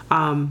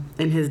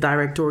in his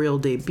directorial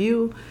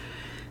debut.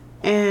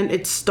 And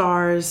it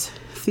stars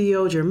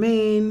Theo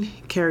Germain,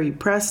 Carrie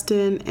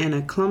Preston,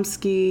 Anna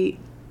Klumsky,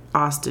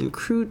 Austin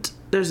Crute.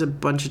 There's a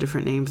bunch of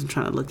different names. I'm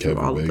trying to look through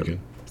all of them.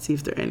 See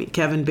if there are any.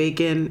 Kevin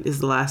Bacon is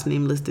the last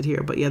name listed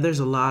here. But yeah, there's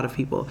a lot of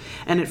people.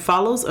 And it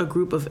follows a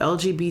group of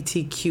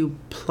LGBTQ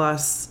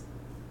plus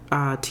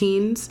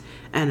teens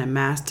and a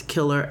masked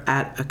killer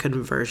at a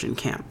conversion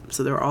camp.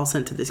 So they were all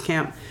sent to this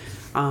camp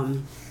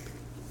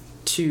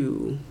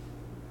to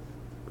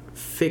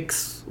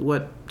fix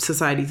what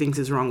society thinks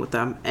is wrong with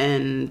them.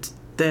 And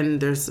then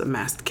there's a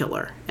masked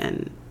killer.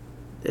 And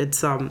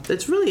it's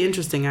really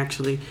interesting,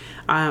 actually.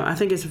 I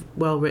think it's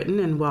well written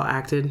and well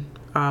acted.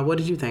 What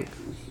did you think?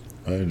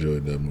 I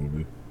enjoyed that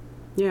movie.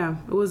 Yeah,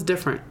 it was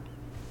different.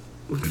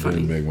 It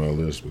didn't make my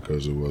list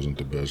because it wasn't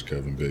the best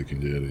Kevin Bacon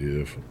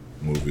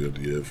movie of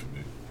the year for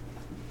me.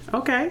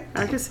 Okay,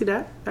 I can see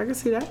that.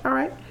 All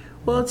right.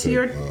 Well, it's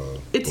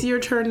your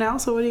turn now.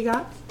 So what do you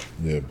got?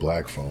 Yeah,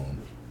 Black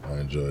Phone. I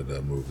enjoyed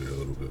that movie a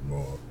little bit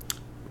more.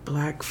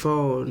 Black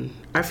Phone.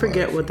 I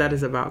forget what that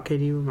is about.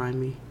 Can you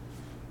remind me?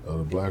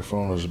 The Black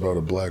Phone is about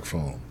a black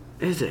phone.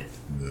 Is it?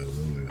 Yeah,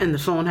 really. And the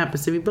phone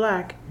happens to be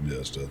black.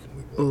 Yes,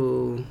 definitely black.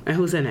 Ooh. And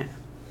who's in it?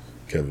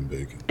 Kevin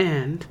Bacon.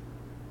 And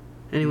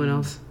anyone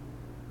else?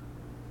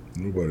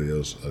 Nobody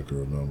else I can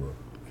remember.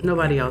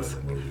 Nobody else.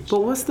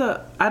 But what's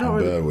the? I'm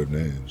bad with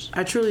names.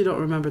 I truly don't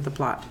remember the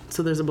plot.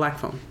 So there's a black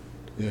phone.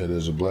 Yeah,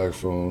 there's a black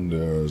phone.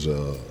 There's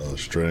a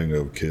string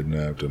of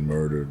kidnapped and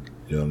murdered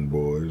young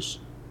boys,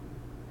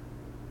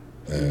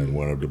 and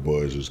one of the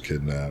boys is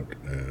kidnapped,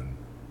 and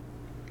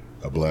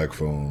a black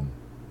phone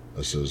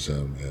assists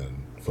him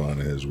in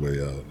finding his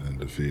way out and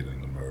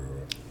defeating the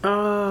murderer.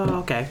 Oh,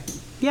 okay.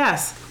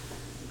 Yes.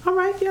 All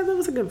right. Yeah, that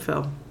was a good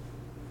film.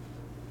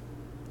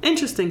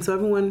 Interesting. So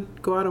everyone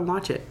go out and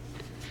watch it.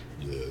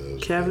 Yeah.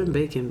 Kevin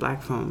Bacon,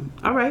 Black Phone.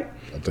 All right.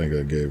 I think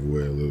I gave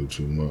away a little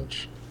too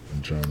much.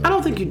 I'm trying not I don't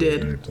to think you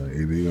did. Anything.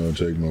 Either you're going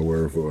to take my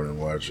word for it and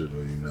watch it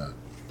or you're not.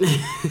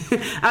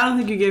 I don't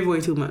think you gave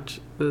away too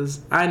much.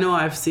 Because I know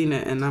I've seen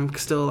it and I'm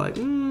still like,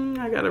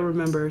 I got to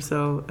remember.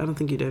 So I don't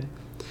think you did.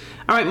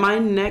 All right. My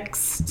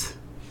next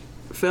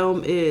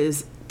film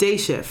is Day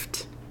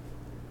Shift.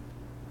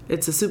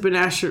 It's a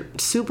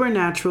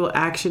supernatural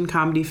action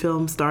comedy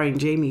film starring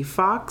Jamie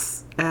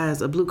Foxx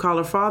as a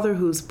blue-collar father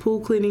whose pool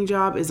cleaning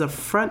job is a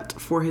front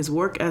for his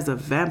work as a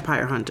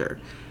vampire hunter.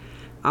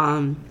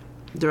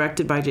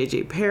 Directed by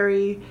J.J.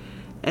 Perry,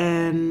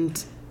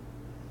 and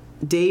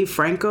Dave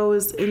Franco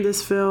is in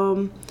this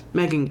film.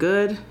 Megan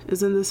Good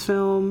is in this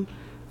film.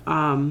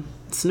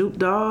 Snoop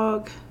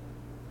Dogg,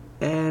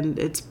 and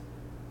it's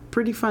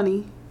pretty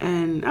funny.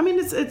 And I mean,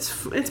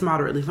 it's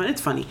moderately fun.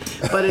 It's funny,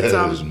 but it's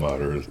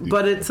moderately.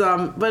 but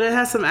it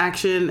has some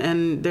action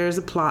and there's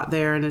a plot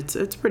there, and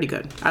it's pretty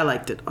good. I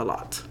liked it a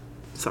lot.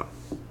 So,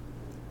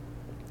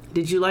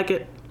 did you like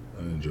it?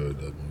 I enjoyed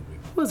that movie.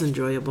 It was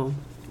enjoyable.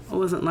 It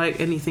wasn't like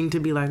anything to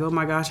be like, oh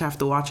my gosh, I have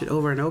to watch it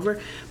over and over,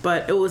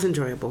 but it was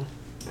enjoyable.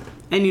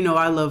 And you know,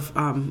 I love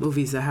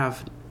movies that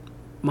have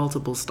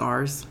multiple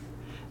stars.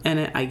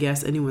 And I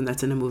guess anyone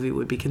that's in a movie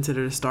would be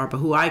considered a star, but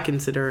who I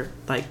consider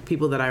like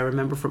people that I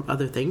remember from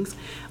other things.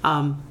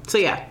 So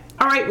yeah.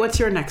 All right, what's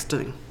your next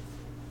thing?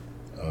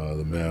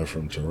 The Man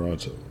from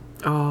Toronto.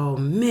 Oh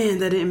man,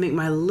 that didn't make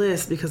my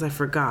list because I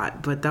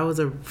forgot, but that was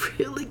a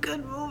really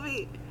good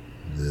movie.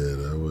 Yeah,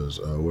 that was.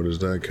 What is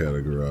that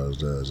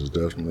categorized as? It's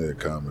definitely a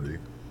comedy.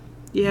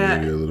 Yeah,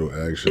 maybe a little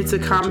action. It's a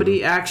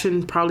comedy,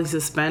 action, probably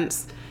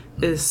suspense.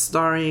 Is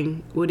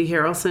starring Woody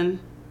Harrelson,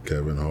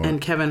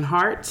 Kevin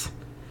Hart.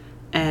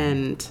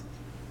 And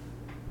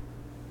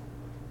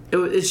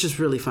it's just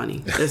really funny.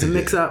 There's a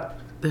mix up.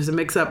 There's a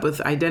mix up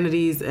with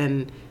identities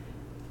and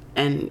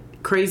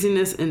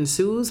craziness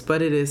ensues,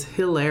 but it is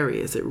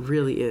hilarious. It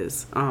really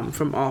is,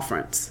 from all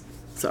fronts.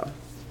 So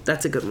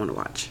that's a good one to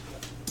watch.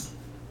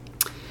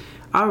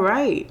 All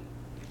right,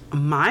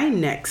 my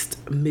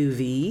next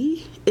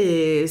movie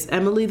is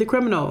Emily the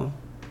Criminal,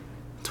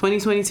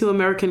 2022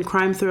 American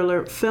crime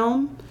thriller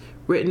film,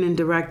 written and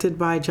directed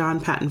by John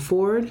Patton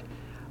Ford.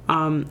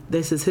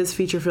 This is his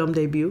feature film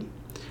debut,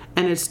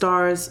 and it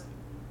stars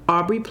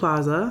Aubrey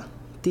Plaza,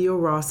 Theo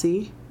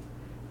Rossi.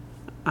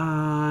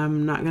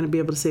 I'm not going to be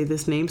able to say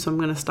this name, so I'm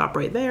going to stop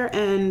right there.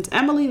 And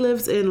Emily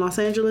lives in Los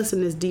Angeles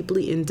and is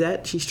deeply in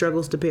debt. She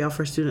struggles to pay off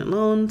her student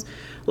loans,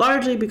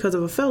 largely because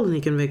of a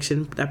felony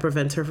conviction that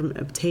prevents her from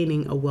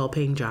obtaining a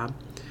well-paying job.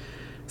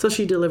 So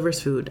she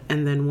delivers food,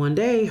 and then one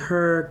day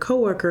her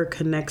coworker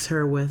connects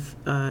her with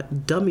a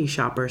dummy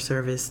shopper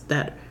service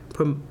that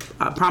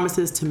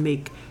promises to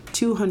make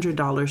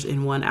 $200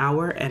 in 1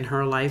 hour, and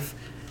her life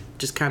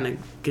just kind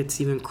of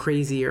gets even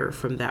crazier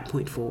from that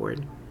point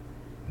forward.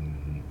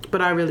 Mm-hmm.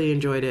 But I really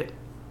enjoyed it.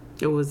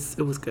 It was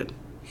good.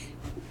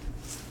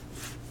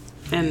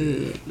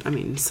 And I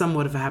mean,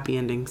 somewhat of a happy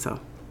ending, so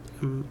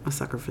I'm a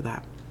sucker for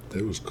that.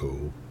 It was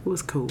cool. It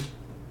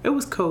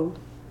was cool.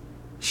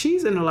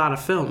 She's in a lot of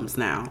films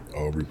now.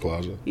 Aubrey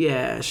Plaza?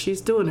 Yeah,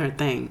 she's doing her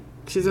thing.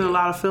 She's in a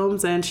lot of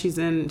films, and she's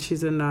in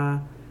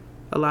a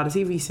lot of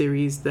TV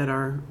series that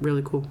are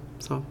really cool.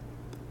 So,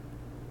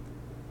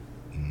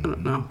 I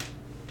don't know.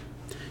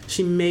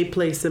 She may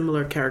play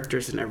similar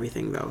characters and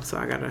everything, though. So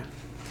I gotta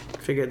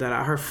figure that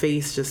out. Her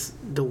face, just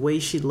the way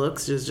she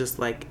looks, is just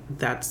like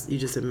that's. You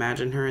just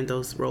imagine her in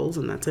those roles,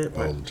 and that's it.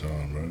 All the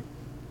time,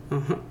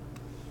 right?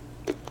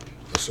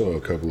 I saw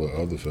a couple of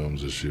other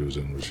films that she was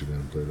in, but she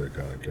didn't play that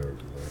kind of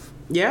character.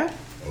 Yeah.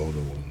 Older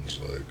ones,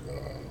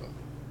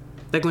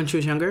 like when she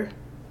was younger.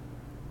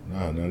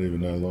 Nah, not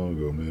even that long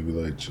ago. Maybe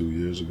like 2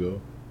 years ago.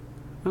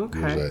 Okay.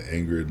 It was like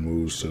Ingrid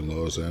Moves to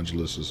Los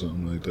Angeles or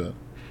something like that.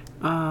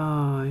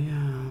 Oh,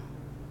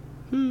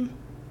 yeah.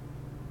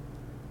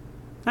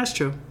 That's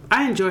true.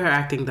 I enjoy her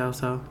acting, though,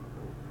 so.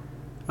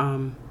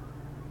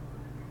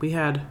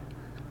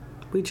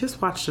 We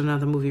just watched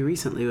another movie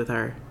recently with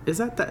her. Is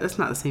that's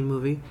not the same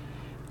movie.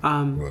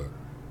 What?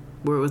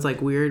 Where it was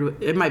like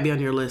weird. It might be on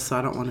your list, so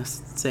I don't want to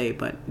say,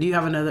 but do you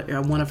have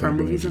another one of her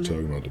movies in there?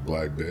 You're talking about the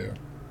Black Bear?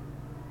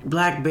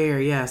 Black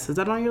Bear, yes. Is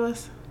that on your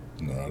list?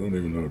 No, I don't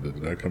even know.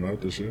 Did that come out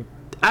this year?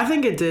 I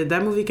think it did.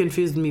 That movie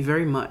confused me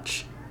very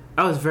much.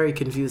 I was very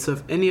confused. So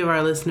if any of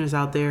our listeners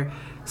out there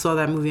saw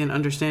that movie and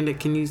understand it,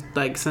 can you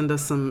like send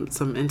us some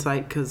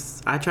insight?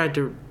 Because I tried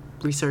to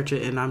research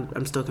it and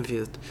I'm still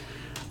confused.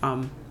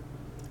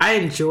 I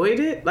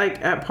enjoyed it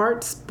like at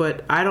parts,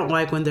 but I don't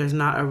like when there's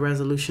not a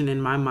resolution in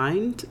my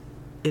mind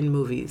in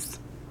movies.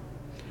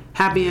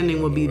 Happy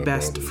ending would be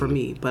best for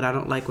me, but I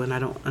don't like when I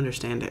don't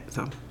understand it.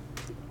 So,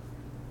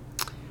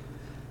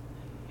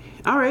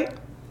 all right.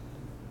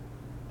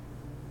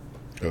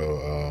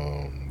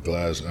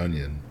 Glass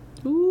Onion.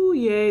 Ooh,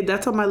 yay!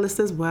 That's on my list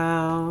as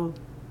well.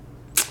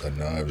 A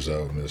Knives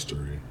Out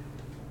mystery.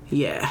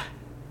 Yeah.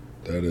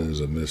 That is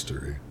a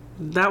mystery.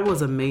 That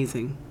was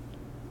amazing.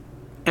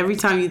 Every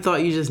time you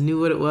thought you just knew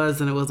what it was,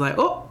 and it was like,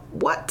 oh,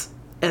 what?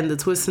 And the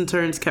twists and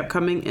turns kept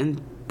coming,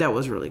 and that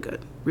was really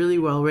good. Really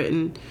well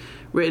written.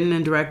 Written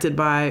and directed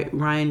by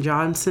Ryan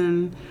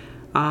Johnson.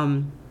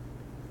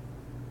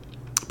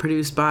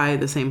 Produced by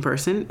the same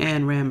person,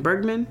 and Ram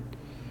Bergman.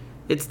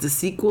 It's the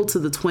sequel to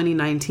the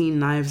 2019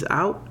 Knives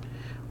Out,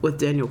 with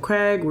Daniel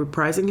Craig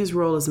reprising his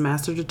role as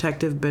Master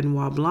Detective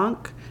Benoit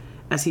Blanc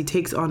as he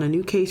takes on a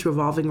new case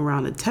revolving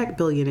around a tech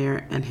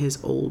billionaire and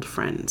his old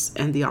friends.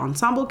 And the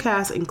ensemble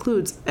cast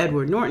includes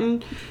Edward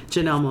Norton,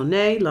 Janelle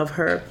Monáe, love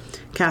her,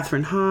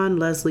 Catherine Hahn,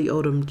 Leslie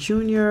Odom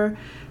Jr.,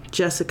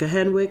 Jessica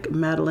Henwick,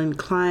 Madeline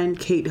Klein,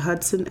 Kate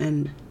Hudson,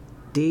 and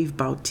Dave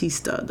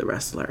Bautista, the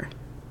wrestler.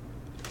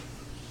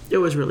 It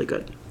was really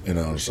good. An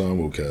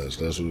ensemble cast,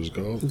 that's what it's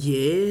called?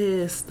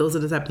 Yes, those are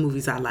the type of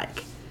movies I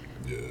like.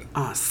 Yeah.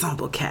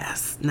 Ensemble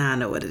cast. Now I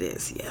know what it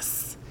is,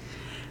 yes.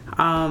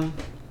 All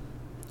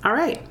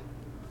right.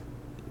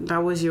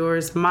 That was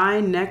yours.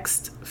 My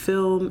next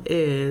film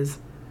is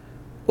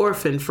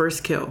Orphan,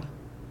 First Kill.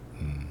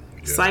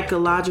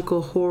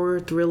 Psychological horror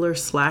thriller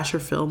slasher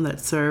film that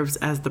serves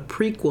as the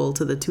prequel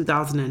to the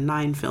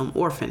 2009 film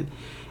Orphan.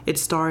 It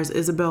stars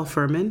Isabel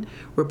Fuhrman,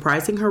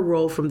 reprising her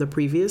role from the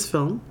previous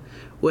film,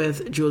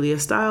 with Julia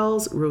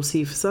Stiles,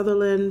 Rossif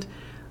Sutherland,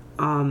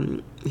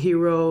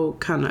 Hiro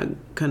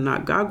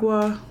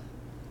Kanagawa,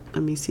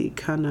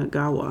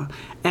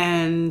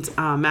 and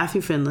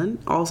Matthew Finlan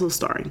also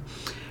starring.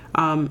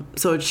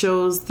 So it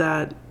shows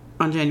that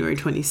on January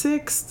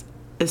 26th,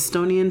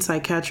 Estonian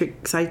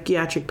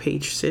psychiatric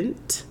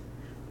patient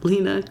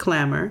Lena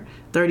Klammer,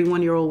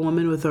 31-year-old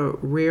woman with a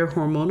rare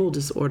hormonal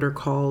disorder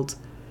called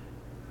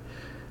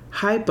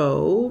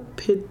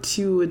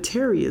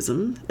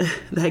hypopituitarism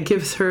that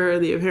gives her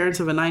the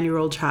appearance of a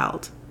 9-year-old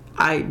child.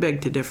 I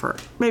beg to differ.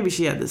 Maybe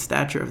she had the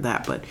stature of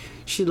that, but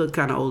she looked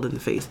kind of old in the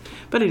face.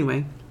 But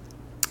anyway,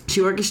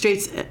 she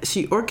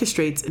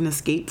orchestrates an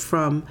escape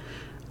from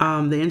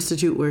the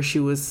institute where she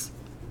was,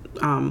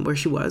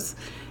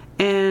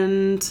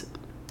 and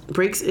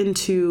breaks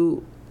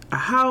into a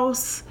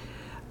house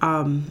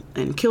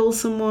and kills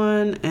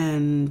someone,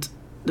 and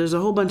there's a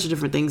whole bunch of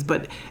different things.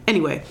 But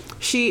anyway,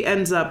 she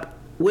ends up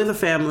with a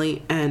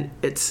family, and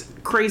it's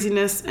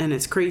craziness, and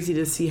it's crazy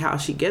to see how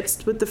she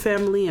gets with the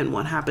family and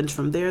what happens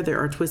from there. There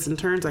are twists and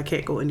turns. I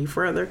can't go any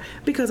further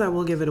because I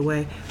will give it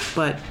away,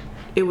 but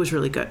it was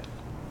really good.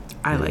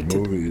 I liked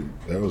it.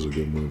 That was a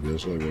good movie.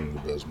 That's like one of the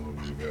best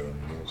movies you got on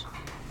the list.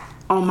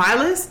 On my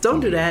list? Don't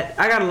do that.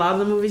 I got a lot of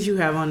the movies you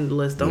have on the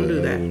list. Don't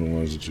do that. The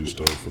ones that you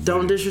stole from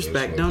Don't me.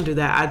 disrespect. Don't do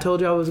that. I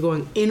told you I was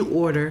going in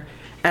order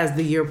as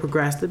the year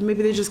progressed.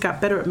 Maybe they just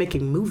got better at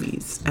making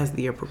movies as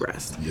the year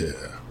progressed. Yeah.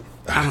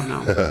 I don't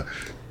know.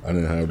 I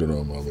didn't have it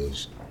on my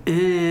list.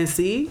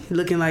 See?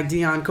 Looking like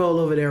Deion Cole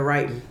over there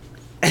writing.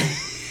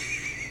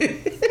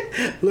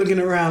 Looking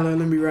around.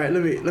 Let me write.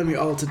 Let me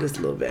alter this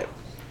a little bit.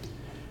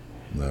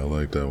 No, I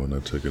like that one. I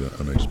took an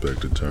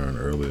unexpected turn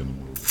early in the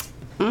movie.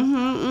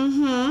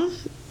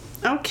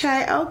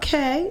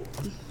 Okay.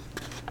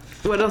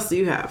 What else do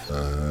you have? I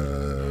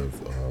have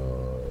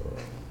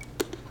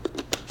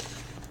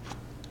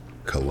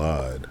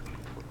Collide.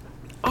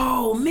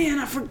 Oh, man,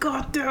 I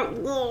forgot that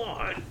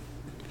one.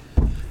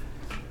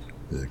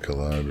 Yeah,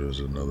 Collide was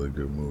another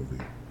good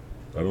movie.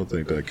 I don't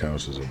think that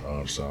counts as an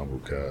ensemble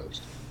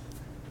cast.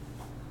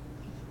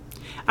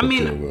 I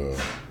mean... There were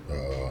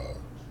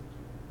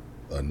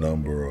a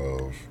number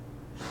of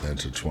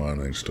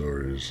intertwining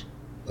stories.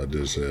 I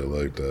did say it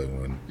like that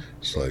when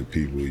it's like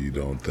people you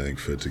don't think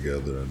fit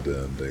together, and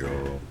then they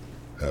all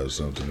have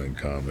something in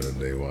common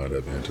and they wind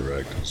up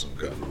interacting some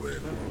kind of way.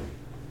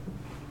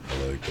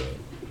 I like that.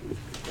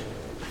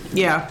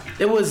 Yeah,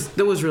 it was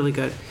really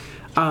good.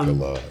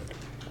 Collide.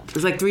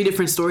 There's like 3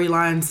 different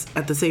storylines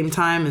at the same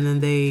time, and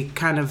then they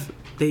kind of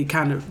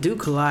do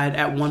collide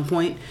at one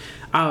point.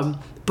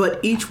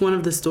 But each one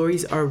of the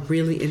stories are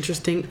really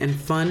interesting and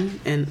fun,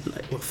 and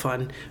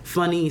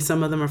funny.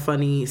 Some of them are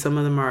funny. Some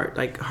of them are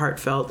like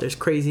heartfelt. There's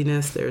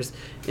craziness. There's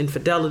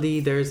infidelity.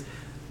 There's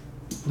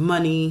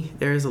money.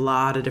 There's a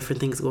lot of different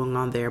things going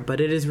on there. But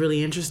it is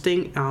really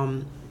interesting,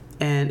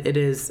 and it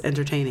is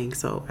entertaining.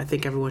 So I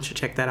think everyone should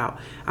check that out.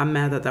 I'm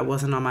mad that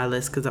wasn't on my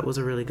list because that was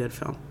a really good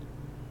film.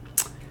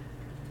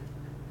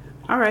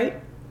 All right,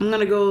 I'm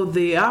gonna go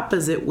the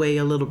opposite way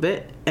a little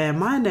bit, and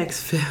my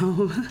next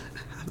film.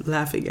 I'm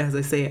laughing as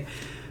I say it.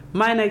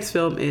 My next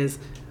film is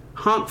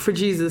Honk for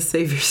Jesus,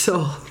 Save Your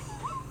Soul.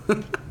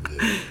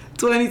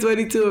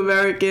 2022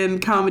 American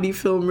comedy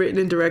film written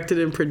and directed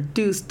and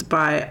produced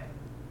by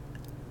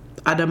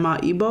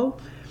Adama Ibo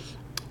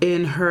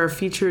in her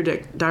feature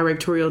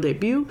directorial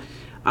debut.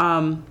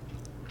 And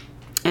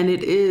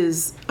it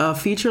is a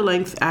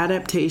feature-length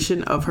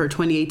adaptation of her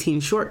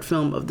 2018 short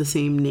film of the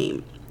same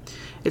name.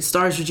 It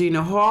stars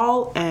Regina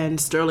Hall and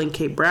Sterling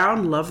K.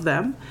 Brown, love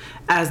them,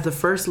 as the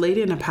first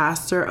lady and a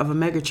pastor of a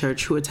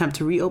megachurch who attempt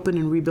to reopen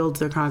and rebuild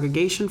their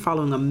congregation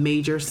following a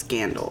major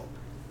scandal.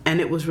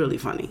 And it was really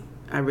funny.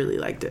 I really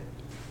liked it.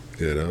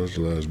 Yeah, that was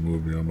the last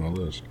movie on my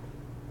list.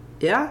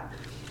 Yeah?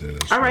 Yeah,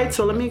 all right,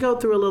 so let me go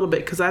through a little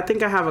bit because I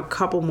think I have a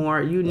couple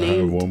more. You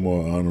named... I have one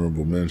more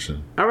honorable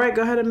mention. All right,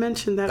 go ahead and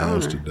mention that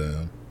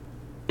Amsterdam.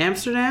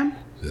 Amsterdam?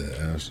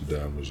 Yeah,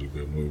 Amsterdam was a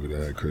good movie.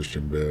 That had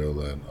Christian Bale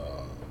and...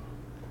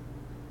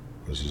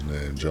 what's his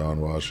name?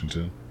 John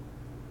Washington.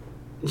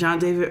 John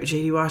David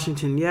J.D.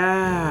 Washington.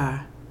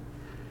 Yeah.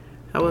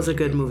 That was a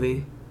good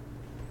movie.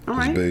 All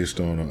right. It's based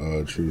on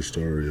a true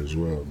story as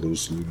well.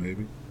 Loosely,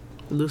 maybe?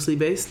 Loosely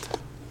based?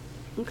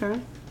 Okay.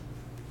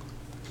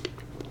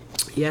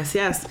 Yes,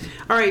 yes.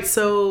 All right,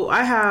 so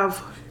I have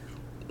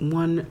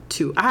one,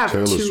 two. I have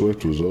Taylor two.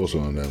 Swift was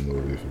also in that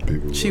movie for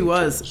people. Who She like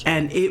was, Taylor Swift.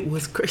 and it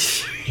was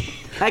crazy.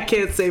 I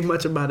can't say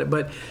much about it,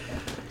 but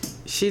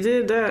she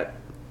did that.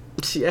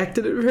 She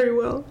acted it very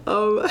well.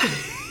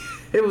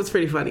 It was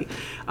pretty funny,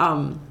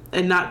 and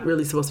not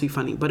really supposed to be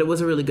funny, but it was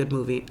a really good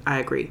movie. I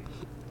agree.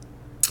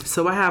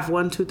 So I have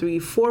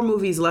 4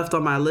 movies left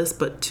on my list,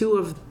 but 2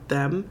 of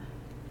them,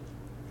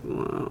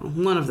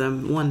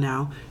 one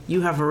now,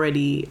 you have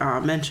already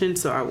mentioned,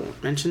 so I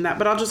won't mention that,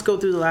 but I'll just go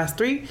through the last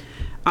 3.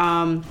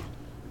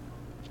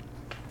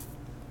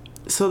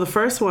 So the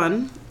first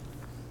one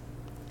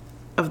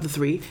of the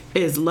 3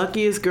 is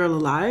Luckiest Girl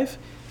Alive,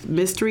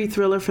 mystery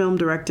thriller film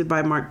directed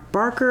by Mark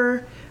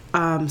Barker,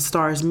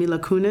 stars Mila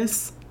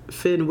Kunis,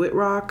 Finn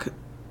Wittrock,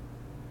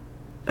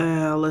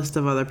 a list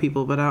of other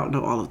people, but I don't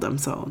know all of them.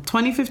 So in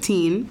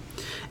 2015,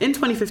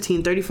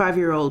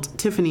 35-year-old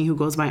Tiffany, who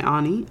goes by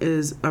Ani,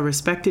 is a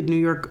respected New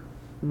York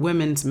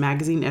women's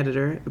magazine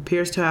editor,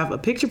 appears to have a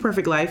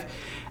picture-perfect life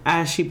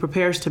as she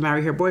prepares to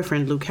marry her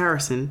boyfriend, Luke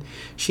Harrison.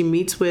 She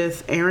meets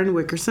with Aaron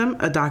Wickersham,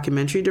 a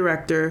documentary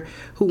director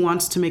who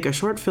wants to make a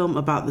short film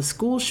about the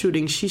school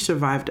shooting she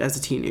survived as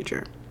a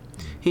teenager.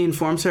 He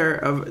informs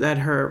her that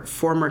her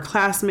former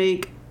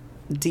classmate,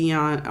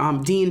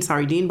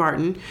 Dean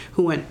Barton,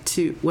 who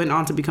went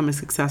on to become a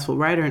successful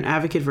writer and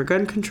advocate for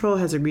gun control,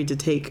 has agreed to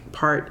take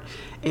part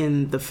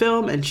in the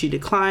film, and she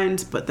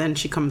declines, but then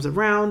she comes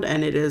around,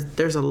 and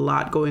there's a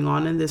lot going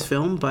on in this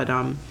film, but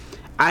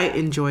I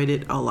enjoyed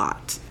it a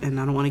lot, and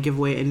I don't want to give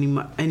away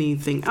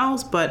anything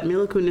else, but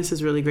Mila Kunis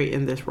is really great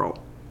in this role.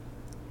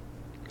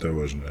 That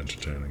was an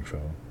entertaining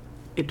film.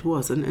 It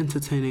was an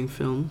entertaining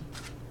film.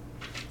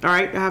 All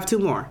right, I have 2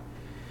 more.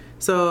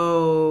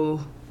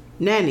 So,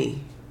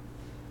 Nanny,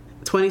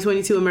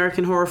 2022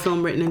 American horror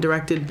film written and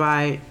directed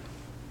by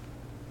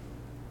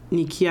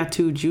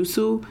Nikiatu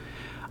Jusu.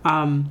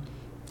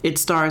 It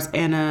stars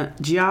Anna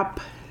Diop,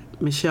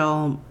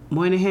 Michelle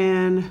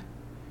Moynihan,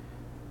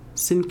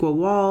 Cinqua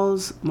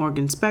Walls,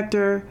 Morgan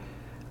Spector,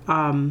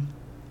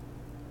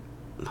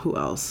 who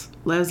else?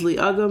 Leslie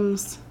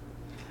Uggams.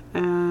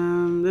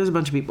 There's a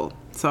bunch of people.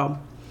 So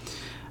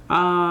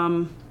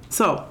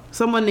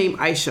someone named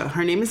Aisha.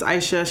 Her name is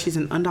Aisha. She's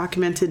an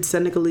undocumented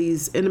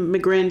Senegalese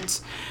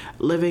immigrant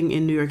living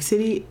in New York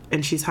City,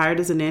 and she's hired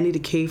as a nanny to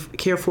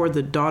care for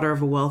the daughter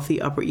of a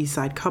wealthy Upper East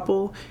Side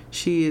couple.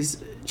 She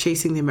is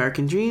chasing the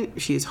American dream.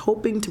 She is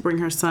hoping to bring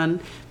her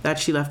son that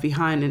she left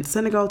behind in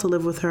Senegal to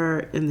live with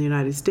her in the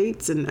United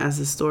States, and as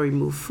the story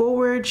moves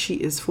forward, she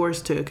is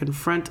forced to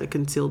confront a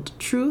concealed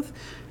truth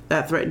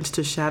that threatens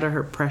to shatter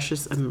her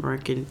precious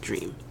American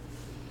dream.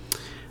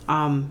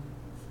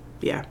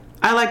 Yeah.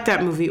 I liked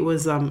that movie. It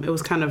was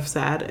kind of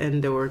sad,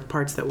 and there were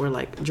parts that were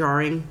like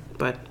jarring,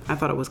 but I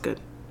thought it was good.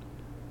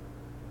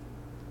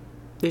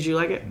 Did you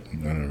like it? I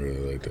didn't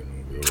really like that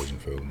movie. I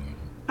wasn't feeling it.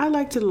 I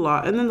liked it a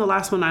lot. And then the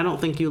last one I don't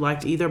think you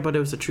liked either, but it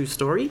was a true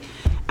story.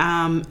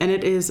 And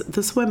it is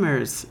The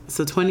Swimmers. It's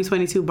a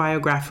 2022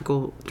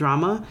 biographical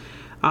drama.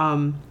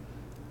 And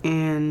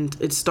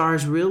it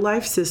stars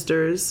real-life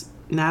sisters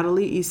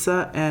Natalie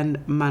Issa and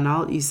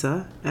Manal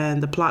Issa.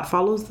 And the plot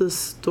follows the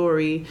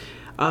story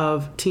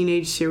of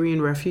teenage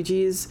Syrian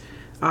refugees,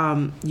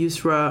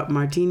 Yusra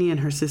Martini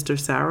and her sister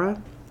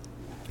Sarah,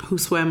 who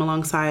swam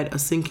alongside a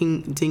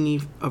sinking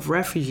dinghy of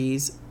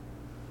refugees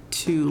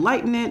to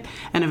lighten it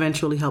and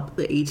eventually help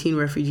the 18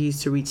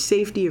 refugees to reach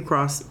safety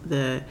across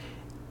the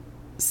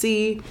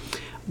sea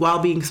while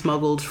being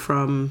smuggled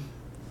from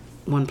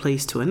one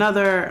place to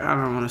another. I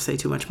don't want to say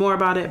too much more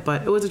about it,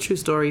 but it was a true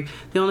story.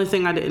 The only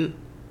thing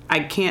I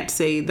can't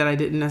say that I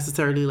didn't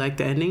necessarily like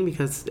the ending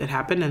because it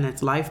happened and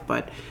it's life,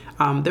 but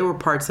there were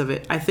parts of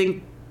it. I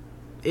think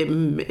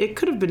it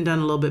could have been done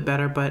a little bit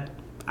better, but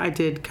I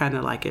did kind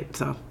of like it,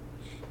 so.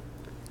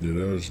 Yeah,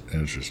 that was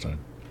interesting.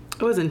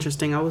 It was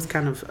interesting. I was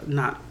kind of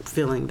not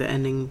feeling the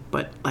ending,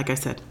 but like I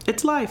said,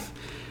 it's life.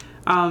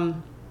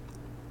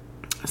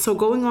 So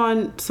going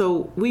on,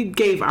 so we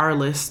gave our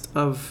list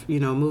of,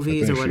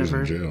 movies or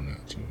whatever. She's in jail now,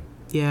 too.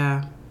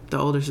 Yeah, the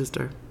older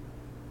sister.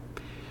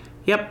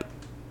 Yep.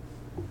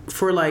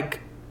 For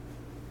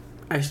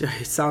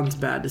it sounds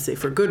bad to say,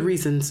 for good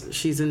reasons,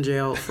 she's in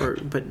jail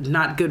but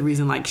not good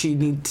reason. Like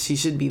she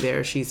should be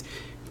there. She's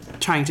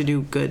trying to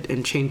do good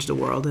and change the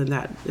world, and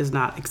that is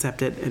not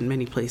accepted in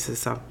many places.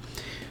 So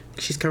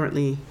she's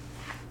currently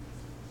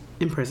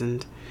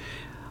imprisoned.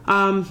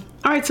 All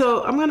right,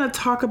 so I'm gonna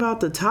talk about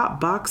the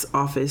top box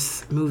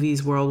office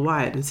movies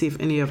worldwide and see if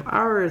any of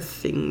our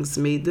things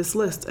made this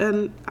list.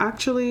 And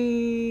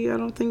actually, I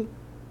don't think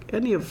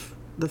any of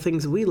the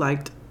things we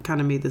liked kind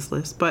of made this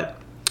list,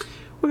 but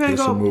we're gonna go.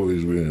 There's some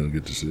movies we didn't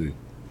get to see.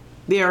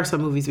 There are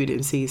some movies we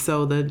didn't see.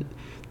 So the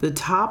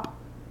top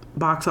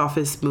box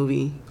office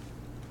movie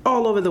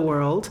all over the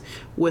world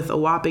with a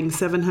whopping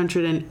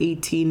 8,000,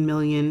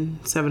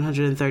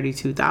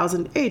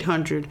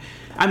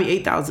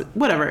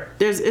 whatever.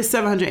 It's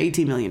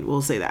 718 million,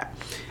 we'll say that.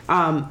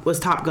 Was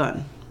Top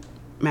Gun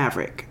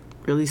Maverick,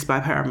 released by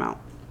Paramount.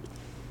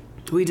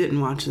 We didn't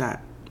watch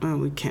that. Oh,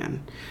 we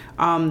can.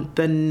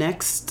 The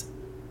next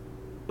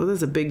well,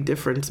 there's a big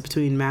difference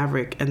between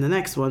Maverick and the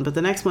next one. But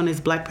the next one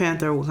is Black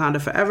Panther: Wakanda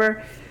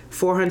Forever,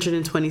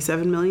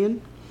 $427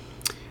 million.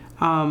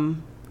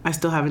 I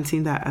still haven't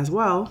seen that as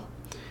well.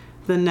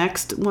 The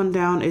next one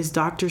down is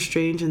Doctor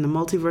Strange in the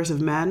Multiverse of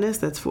Madness.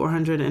 That's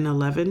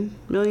 $411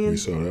 million. We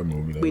saw that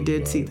movie. We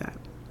did see that.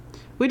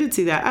 We did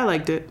see that. I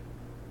liked it.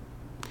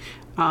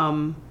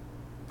 Then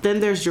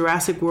there's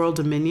Jurassic World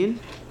Dominion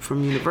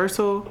from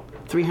Universal,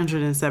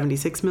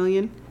 $376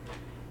 million.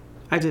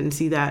 I didn't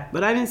see that,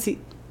 but I didn't see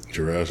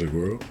Jurassic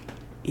World.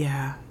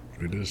 Yeah.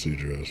 We did see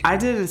Jurassic. I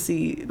didn't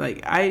see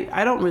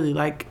I don't really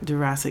like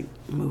Jurassic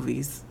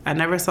movies. I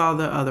never saw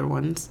the other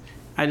ones.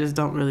 I just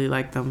don't really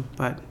like them,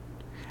 but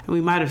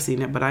we might have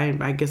seen it, but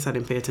I guess I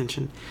didn't pay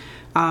attention.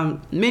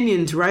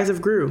 Minions: Rise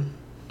of Gru,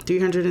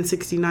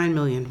 $369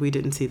 million. We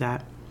didn't see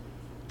that.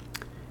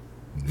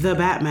 The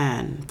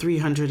Batman,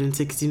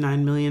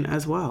 $369 million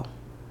as well.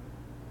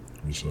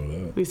 We saw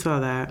that. We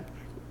saw that.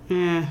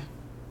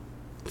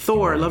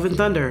 Thor: Love and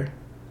Thunder.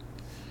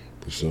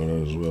 We saw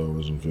that as well. I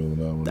wasn't feeling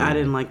that one. I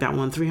didn't like that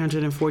one.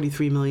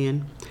 $343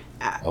 million.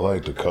 I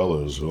like the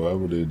colors.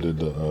 Whoever they did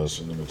the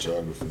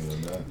cinematography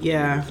on that.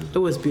 Yeah, it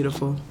was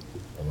beautiful.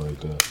 I like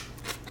that.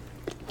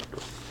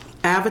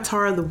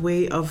 Avatar: The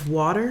Way of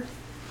Water.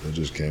 That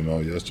just came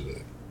out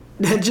yesterday.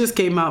 That just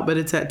came out, but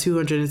it's at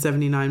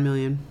 $279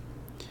 million.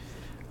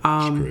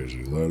 It's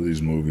crazy. A lot of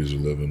these movies are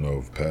living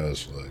off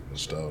past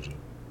nostalgia.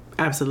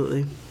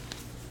 Absolutely.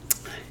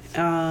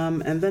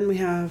 And then we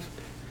have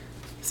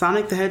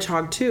Sonic the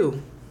Hedgehog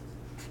 2.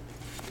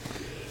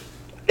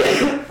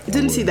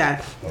 Didn't see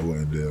that. I went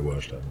and did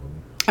watch that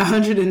movie.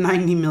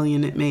 $190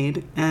 million it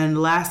made.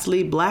 And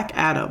lastly, Black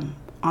Adam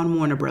on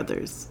Warner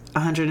Brothers.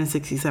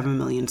 $167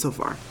 million so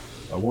far.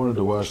 I wanted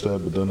to watch that,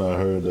 but then I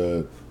heard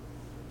that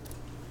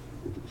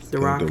The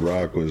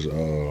Rock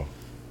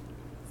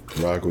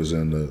was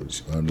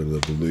under the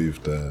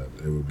belief that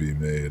it would be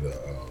made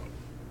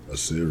a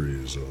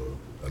series or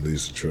at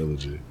least a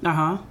trilogy.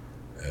 Uh-huh.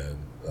 And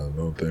I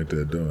don't think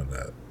they're doing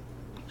that.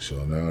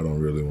 So now I don't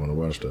really want to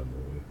watch that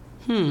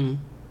movie.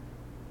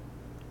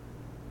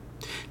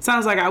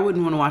 Sounds like I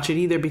wouldn't want to watch it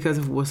either because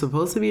it was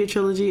supposed to be a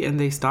trilogy and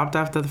they stopped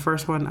after the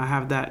first one. I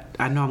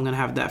know I'm going to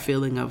have that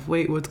feeling of,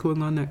 wait, what's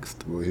going on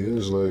next? Well, he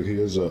is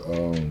a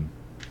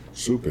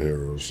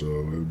superhero, so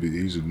it would be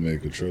easy to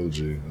make a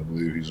trilogy. I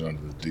believe he's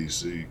under the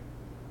DC.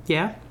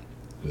 Yeah?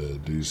 Yeah,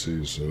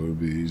 DC, so it would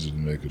be easy to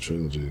make a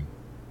trilogy.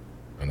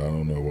 And I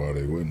don't know why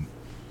they wouldn't.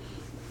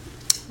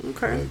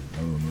 Okay. I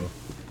don't know.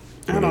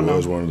 I don't know. It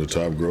was one of the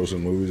top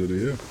grossing movies of the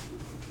year.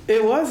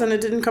 It was, and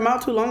it didn't come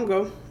out too long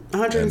ago.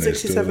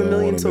 $167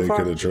 million so far.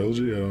 Make it a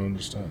trilogy? I don't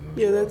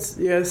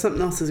understand.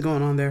 Something else is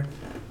going on there.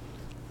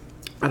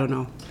 I don't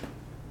know.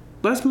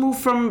 Let's Maybe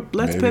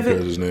pivot.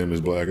 Because his name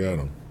is Black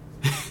Adam.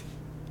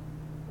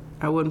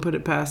 I wouldn't put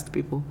it past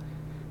people.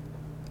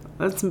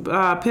 Let's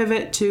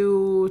pivot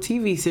to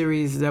TV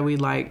series that we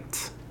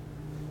liked.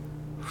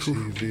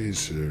 TV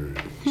series.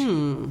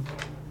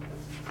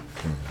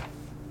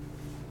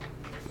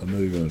 I know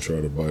you're going to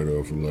try to bite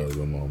off a lot of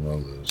them on my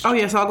list. Oh,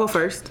 yes, I'll go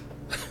first.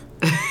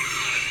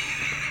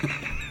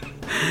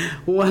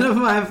 One of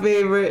my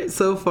favorites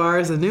so far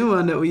is a new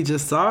one that we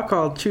just saw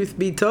called Truth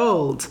Be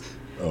Told.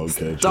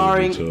 Okay,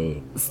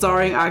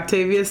 starring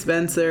Octavia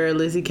Spencer,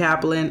 Lizzie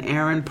Kaplan,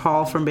 Aaron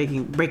Paul from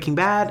Breaking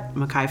Bad,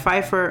 Mekhi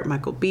Phifer,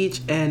 Michael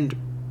Beach, and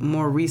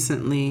more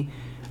recently,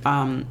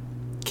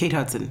 Kate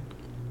Hudson.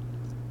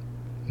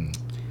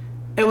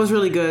 It was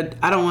really good.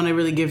 I don't want to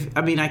really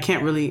I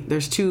can't really.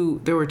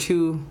 There were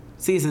 2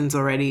 seasons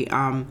already. It's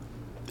I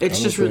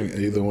just don't think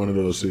either one of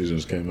those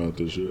seasons came out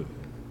this year.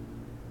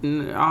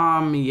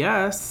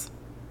 Yes,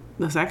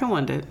 the second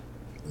one did.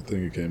 I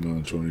think it came out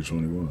in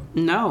 2021.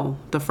 No,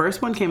 the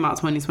first one came out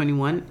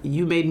 2021.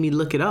 You made me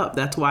look it up.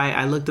 That's why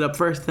I looked it up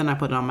first, then I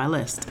put it on my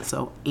list.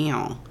 So,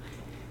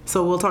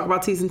 So we'll talk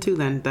about season 2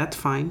 then. That's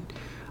fine.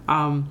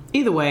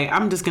 Either way,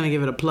 I'm just going to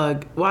give it a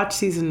plug. Watch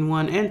season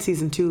 1 and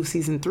season 2.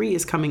 Season 3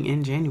 is coming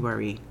in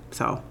January.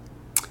 So,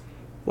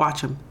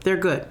 watch them. They're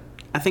good.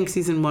 I think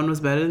season 1 was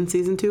better than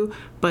season 2,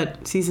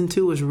 but season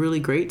 2 was really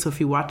great. So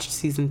if you watched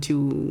season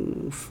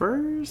 2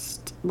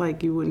 first,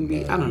 you wouldn't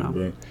be, I don't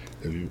know.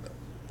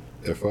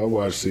 If I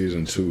watched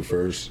season 2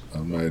 first, I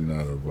might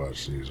not have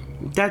watched season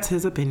 1. That's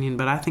his opinion,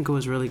 but I think it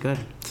was really good.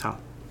 So,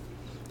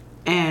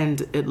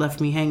 and it left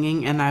me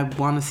hanging, and I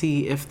want to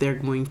see if they're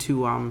going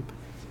to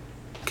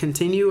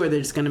continue or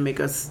they're just going to make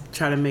us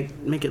try to make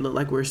it look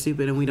like we're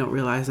stupid and we don't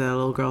realize that a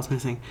little girl's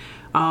missing.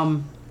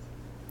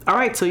 All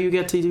right, so you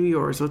get to do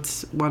yours.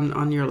 What's one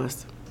on your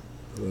list?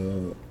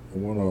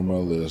 One on my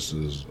list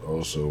is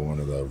also one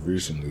that I've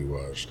recently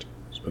watched.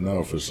 It's been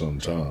out for some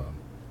time.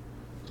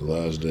 The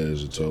Last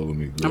Days of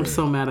Ptolemy Gray. I'm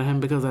so mad at him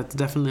because that's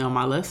definitely on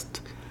my list.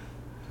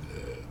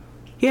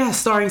 Yeah,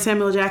 starring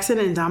Samuel Jackson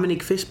and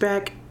Dominique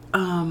Fishback.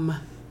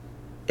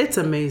 It's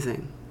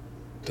amazing.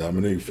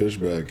 Dominique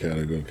Fishback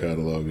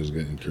catalog is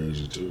getting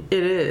crazy too.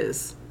 It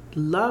is.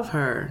 Love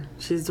her.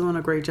 She's doing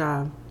a great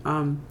job.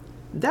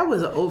 That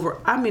was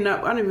I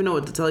don't even know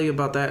what to tell you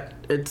about that.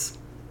 It's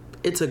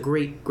a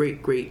great,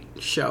 great, great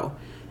show.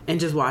 And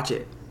just watch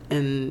it.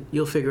 and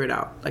you'll figure it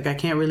out. Like, I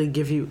can't really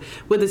give you,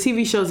 with the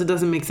TV shows, it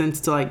doesn't make sense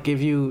to like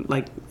give you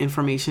like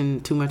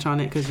information too much on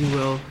it, because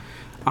you'll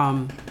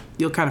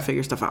kind of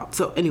figure stuff out.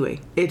 So anyway,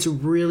 it's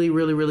really,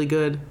 really, really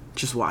good.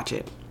 Just watch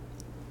it.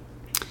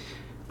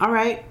 All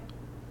right.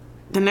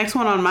 The next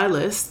one on my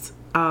list,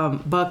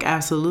 Buck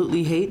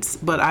absolutely hates,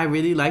 but I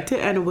really liked it,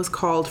 and it was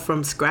called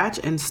From Scratch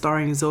and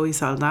starring Zoe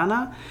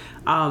Saldana.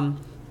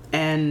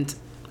 And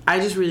I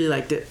just really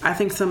liked it. I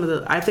think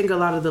a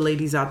lot of the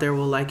ladies out there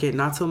will like it.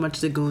 Not so much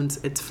the goons.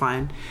 It's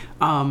fine.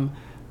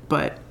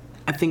 But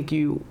I think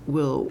you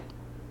will.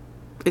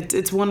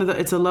 It's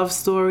a love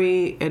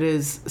story. It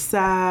is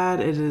sad.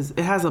 It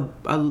has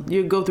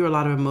you go through a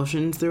lot of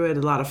emotions through it,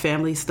 a lot of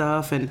family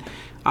stuff, and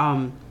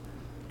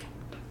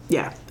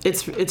yeah,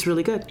 it's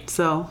really good.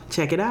 So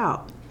check it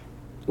out.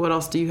 What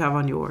else do you have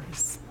on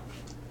yours?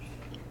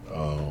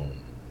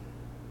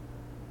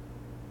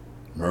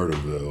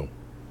 Murderville.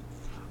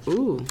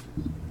 Ooh,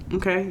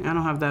 okay. I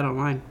don't have that on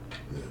mine.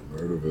 Yeah,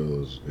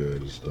 Murderville is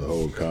good. The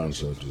whole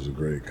concept is a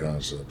great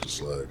concept.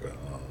 It's like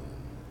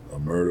a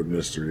murder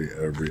mystery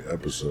every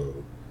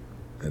episode,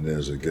 and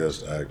there's a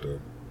guest actor,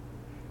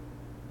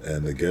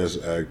 and the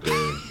guest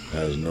actor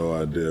has no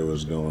idea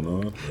what's going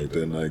on. Like,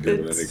 they're not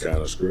given any kind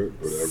of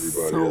script, but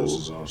everybody else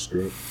is on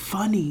script.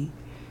 Funny.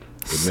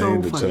 The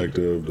main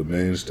detective, the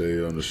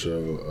mainstay on the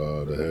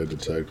show, the head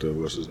detective,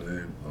 what's his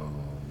name?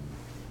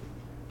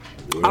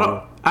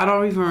 I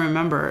don't even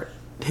remember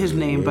his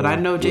name, but I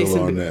know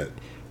Jason. Arnett.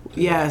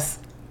 Yes,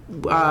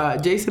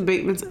 Jason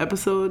Bateman's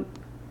episode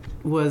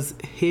was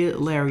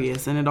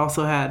hilarious, and it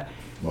also had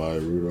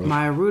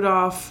Maya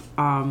Rudolph,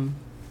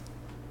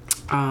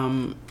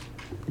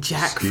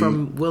 Jack Skeet.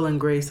 from Will and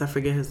Grace. I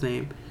forget his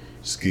name.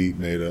 Skeet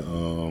made a.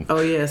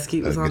 Oh yeah,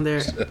 Skeet was on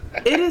there.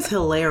 It is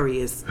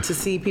hilarious to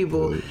see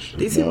people.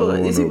 These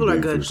people are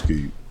good.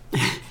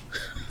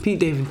 Pete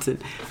Davidson.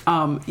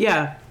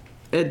 Yeah,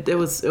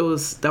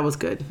 that was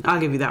good. I'll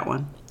give you that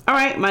one. All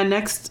right, my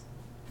next,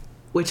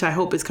 which I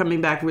hope is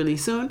coming back really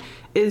soon,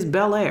 is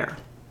Bel Air.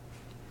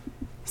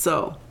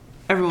 So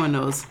everyone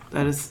knows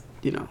that is,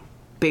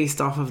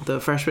 based off of the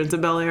Fresh Prince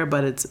of Bel Air,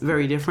 but it's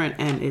very different,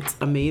 and it's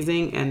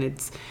amazing, and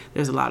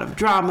there's a lot of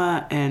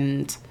drama,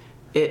 and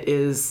it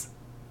is.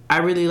 I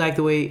really like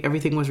the way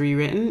everything was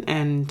rewritten,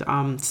 and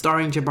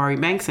starring Jabari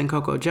Banks and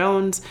Coco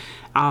Jones,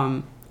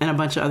 and a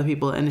bunch of other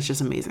people, and it's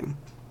just amazing.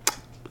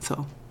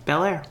 So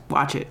Bel Air,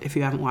 watch it if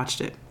you haven't watched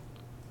it.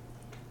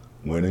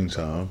 Winning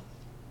Time.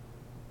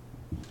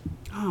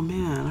 Oh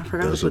man, I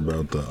forgot. That's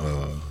about the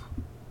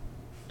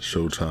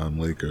Showtime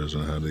Lakers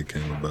and how they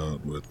came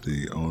about with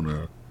the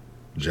owner,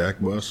 Jack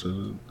Buss.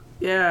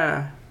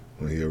 Yeah.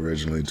 When he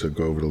originally took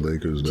over the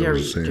Lakers,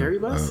 Jerry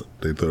Buss?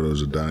 They thought it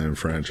was a dying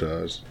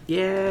franchise.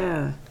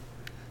 Yeah,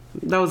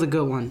 that was a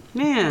good one.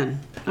 Man,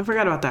 I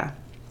forgot about that.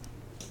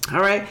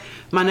 All right,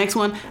 my next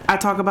one, I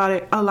talk about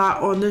it a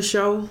lot on the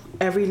show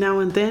every now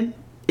and then.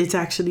 It's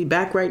actually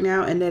back right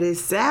now, and that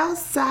is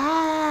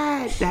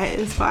Southside. That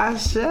is my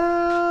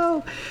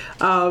show.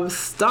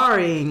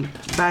 Starring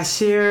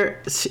Bashir.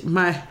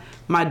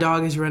 My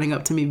dog is running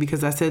up to me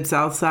because I said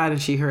Southside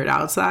and she heard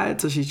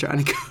outside, so she's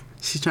trying to go.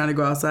 She's trying to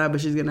go outside,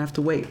 but she's gonna have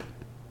to wait.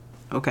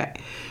 Okay.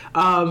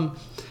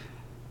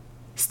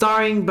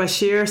 Starring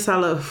Bashir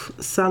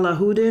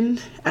Salahuddin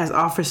as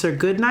Officer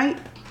Goodnight.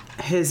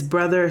 His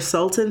brother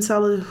Sultan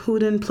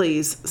Salahuddin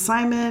plays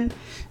Simon.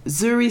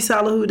 Zuri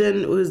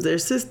Salahuddin, who is their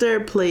sister,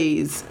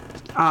 plays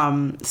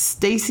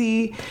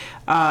Stacy.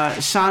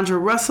 Chandra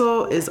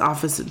Russell is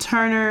Officer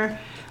Turner.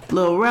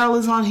 Lil Rel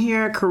is on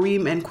here.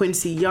 Kareem and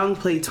Quincy Young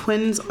play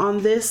twins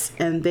on this,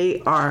 and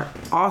they are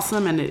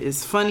awesome, and it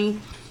is funny.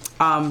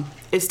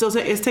 It's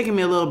taking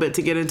me a little bit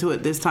to get into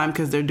it this time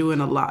because they're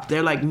doing a lot.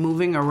 They're like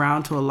moving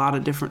around to a lot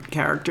of different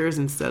characters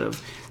instead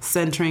of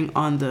centering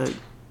on the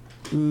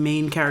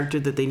main character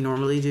that they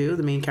normally do,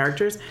 the main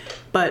characters.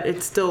 But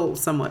it's still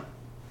somewhat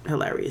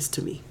hilarious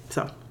to me.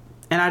 So,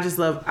 and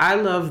I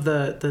love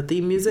the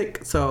theme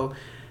music. So,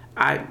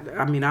 I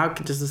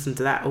could just listen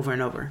to that over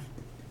and over.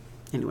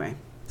 Anyway,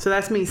 so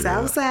that's me,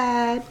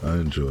 Southside. I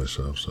enjoy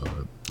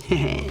Southside.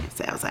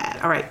 Southside.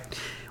 All right,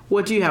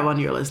 what do you have on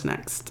your list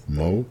next?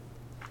 Mo.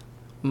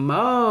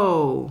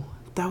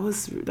 That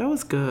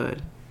was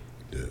good.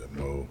 Yeah,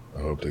 Mo.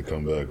 I hope they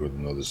come back with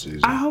another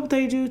season. I hope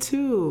they do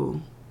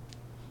too.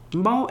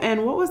 Mo,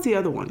 and what was the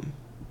other one?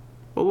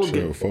 Well, we'll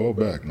get. Fall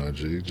back,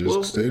 Najee.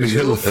 Just stay to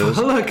your list.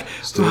 Look.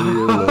 Stay to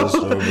your list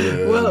over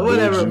there. Well,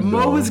 whatever.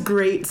 Mo is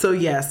great, so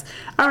yes.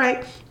 All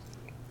right.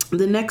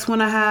 The next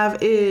one I have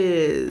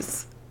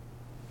is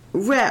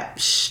Rap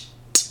Shit.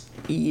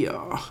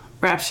 Starring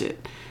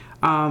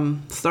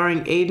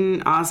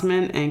Aiden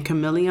Osman and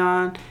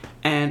Chameleon,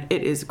 and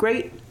it is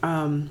great.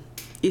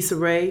 Issa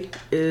Rae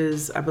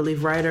is, I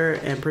believe, writer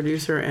and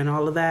producer and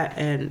all of that,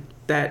 and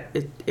that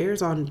it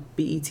airs on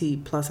BET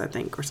Plus, I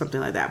think, or something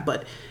like that.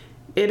 But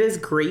it is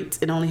great.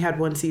 It only had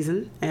one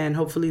season, and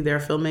hopefully they're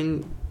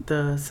filming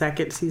the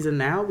second season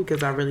now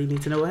because I really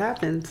need to know what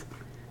happens.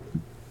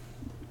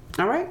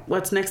 All right,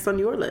 what's next on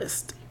your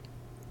list?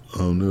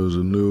 There was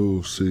a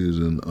new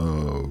season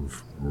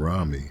of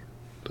Rami.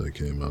 that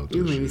came out this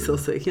You made year. me so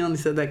sick. He only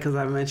said that because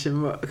I mentioned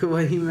Mo.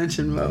 When he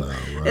mentioned Mo.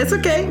 Nah, It's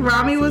okay.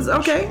 Rami was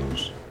okay.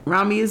 Shows.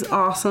 Rami is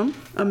awesome.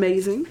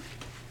 Amazing.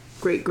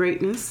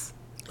 Greatness.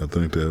 I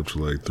think they're up to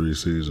like 3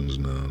 seasons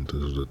now.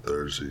 This is the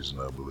 3rd season,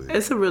 I believe.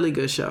 It's a really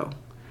good show.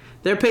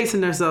 They're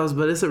pacing themselves,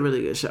 but it's a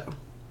really good show.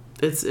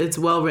 It's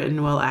well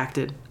written, well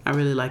acted. I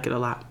really like it a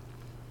lot.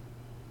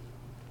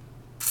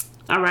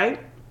 All right.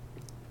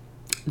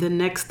 The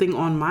next thing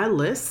on my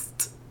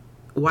list,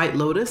 White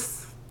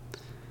Lotus.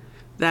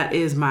 That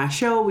is my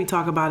show. We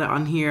talk about it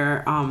on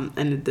here.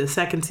 And the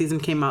 2nd season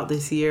came out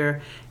this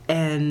year,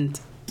 and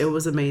it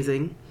was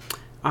amazing.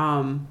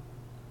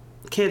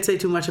 Can't say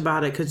too much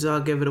about it because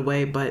I'll give it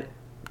away, but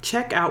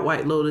check out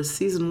White Lotus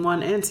season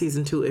 1 and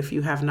season 2 if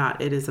you have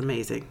not. It is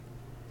amazing.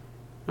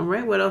 All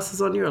right, what else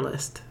is on your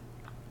list?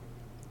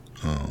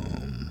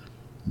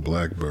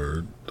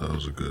 Blackbird. That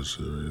was a good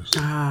series.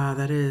 Ah,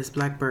 that is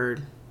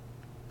Blackbird.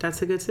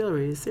 That's a good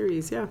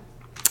series, yeah.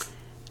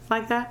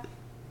 Like that.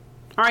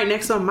 All right,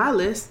 next on my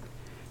list,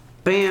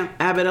 bam,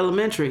 Abbott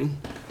Elementary.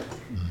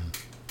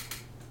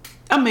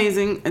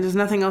 Amazing. And there's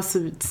nothing else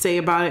to say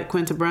about it.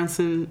 Quinta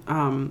Brunson,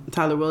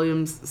 Tyler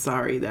Williams.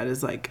 Sorry,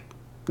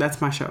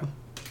 that's my show.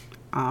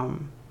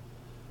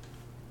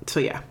 So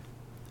yeah,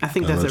 I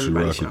think that's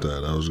everybody's show. With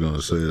that. I was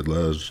gonna say it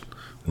last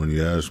when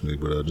you asked me,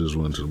 but I just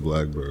went to the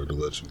Blackbird to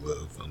let you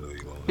live. I know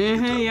you want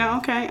to. Yeah.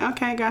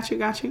 Okay. Got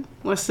you.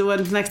 What's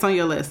next on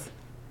your list?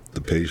 The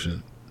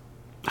Patient.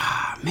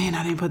 Ah, man,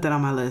 I didn't put that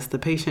on my list. The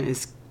Patient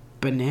is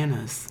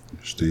bananas.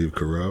 Steve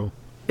Carell.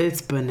 It's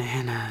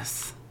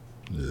bananas.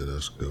 Yeah,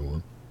 that's a good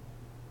one.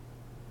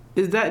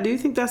 Do you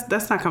think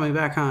that's not coming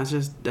back, huh? It's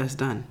just, that's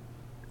done.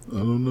 I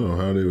don't know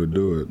how they would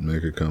do it,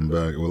 make it come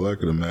back. Well, I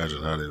could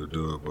imagine how they would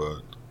do it,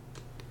 but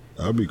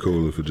I'd be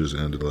cool if it just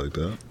ended like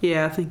that.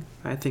 Yeah,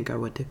 I think I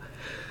would too.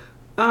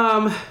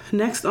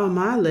 Next on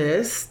my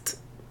list,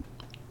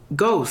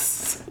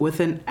 Ghosts with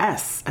an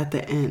S at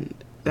the end.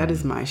 That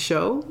is my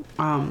show.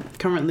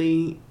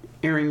 Currently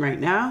airing right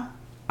now.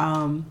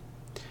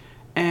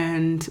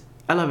 And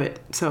I love it.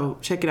 So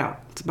check it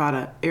out. It's about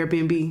an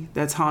Airbnb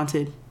that's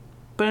haunted,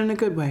 but in a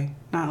good way,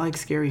 not like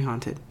scary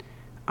haunted.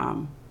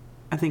 I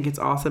think it's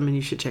awesome and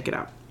you should check it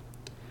out.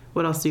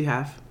 What else do you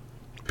have?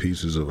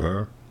 Pieces of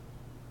Her.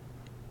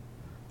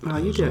 Oh,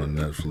 you did. On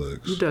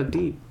Netflix. You dug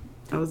deep.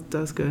 That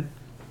was good.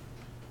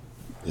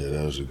 Yeah,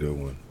 that was a good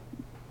one.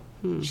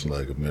 It's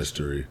like a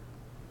mystery,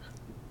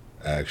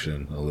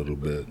 action, a little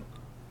bit.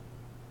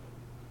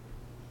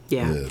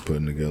 Yeah. Yeah,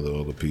 putting together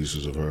all the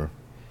pieces of her.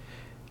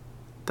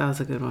 That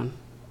was a good one.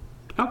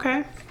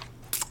 Okay.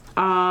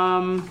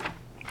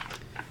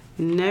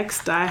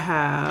 Next I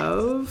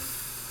have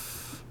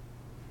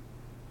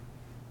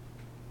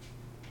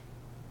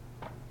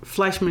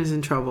Fleischman is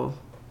in Trouble.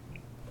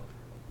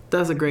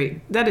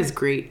 That is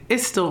great.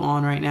 It's still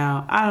on right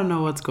now. I don't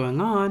know what's going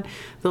on.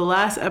 The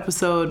last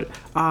episode,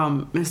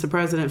 Mr.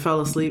 President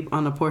fell asleep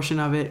on a portion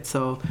of it,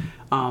 so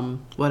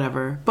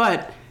whatever.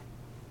 But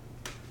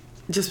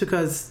just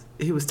because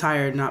he was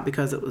tired, not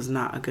because it was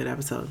not a good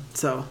episode.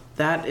 So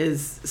that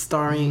is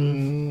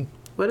starring,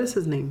 what is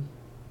his name?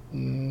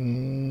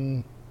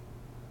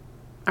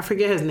 I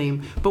forget his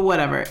name, but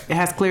whatever. It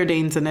has Claire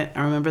Danes in it.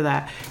 I remember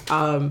that.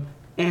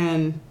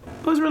 And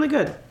it was really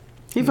good.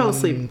 He fell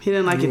asleep. He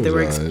didn't like it.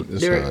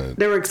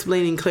 They were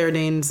explaining Claire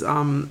Danes,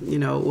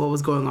 what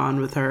was going on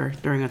with her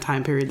during a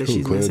time period that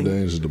she's missing. Claire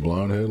Danes is the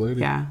blonde haired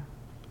lady? Yeah.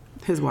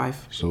 His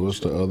wife. So what's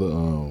the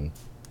other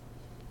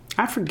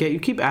I forget. You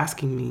keep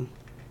asking me.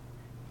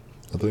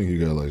 I think you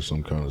got like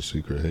some kind of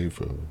secret hate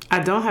for her. I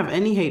don't have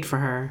any hate for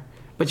her.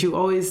 But you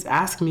always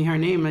ask me her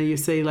name and you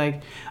say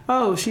like,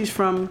 oh, she's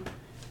from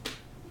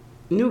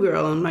New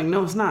Girl. And I'm like,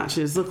 no, it's not.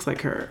 She just looks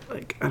like her.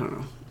 Like, I don't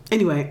know.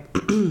 Anyway.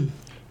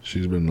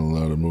 She's been in a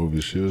lot of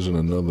movies. She was in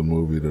another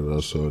movie that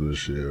I saw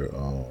this year.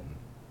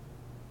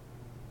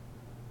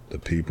 The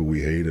People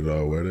We Hated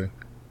Our Wedding.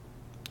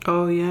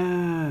 Oh,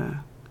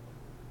 yeah.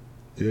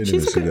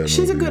 She's a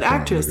good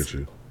actress.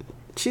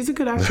 She's a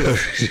good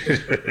actress.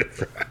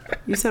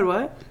 You said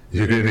what?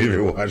 You didn't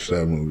even watch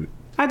that movie.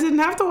 I didn't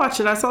have to watch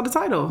it. I saw the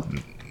title.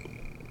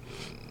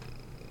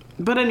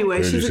 But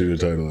anyway, Where did you see the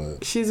title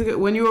at? She's a good,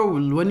 when you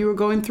were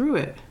going through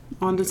it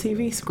on the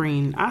TV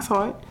screen. I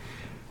saw it.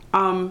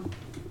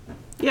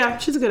 Yeah,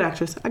 she's a good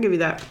actress. I'll give you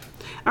that.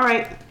 All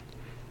right.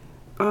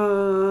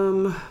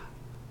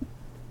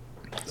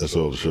 That's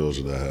all the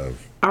shows that I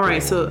have. All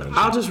right, so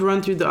I'll just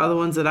run through the other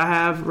ones that I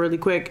have really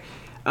quick.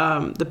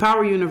 The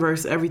Power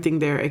Universe, everything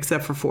there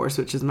except for Force,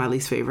 which is my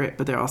least favorite,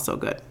 but they're all so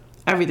good.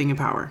 Everything in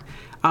Power.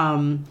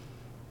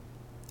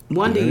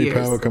 Wonder Years.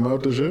 Did Power come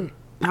out this year?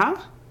 Huh?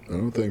 I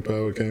don't think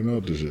Power came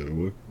out this year.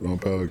 What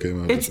Power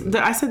came out this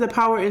year? I said the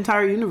Power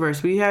entire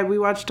universe. We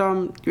watched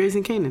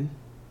Raising Kanan.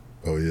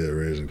 Oh yeah,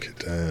 Raising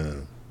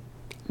Kanan.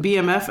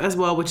 BMF as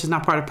well, which is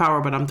not part of Power,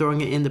 but I'm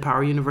throwing it in the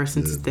Power universe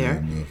since it's there.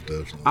 BMF,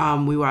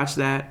 definitely. We watched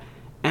that,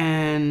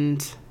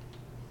 and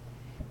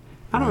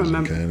I don't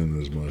remember.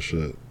 Kanan is my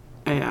shit.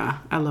 Yeah,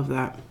 I love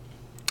that.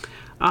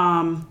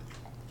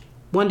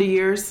 Wonder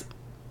Years.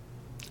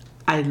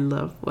 I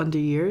love Wonder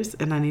Years,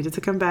 and I needed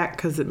to come back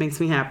because it makes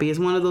me happy. It's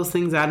one of those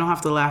things that I don't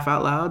have to laugh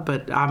out loud,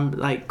 but I'm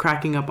like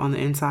cracking up on the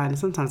inside, and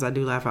sometimes I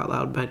do laugh out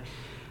loud. But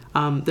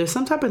there's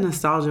some type of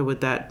nostalgia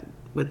with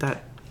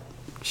that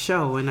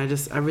show, and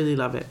I really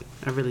love it.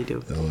 I really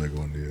do. I like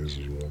Wonder Years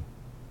as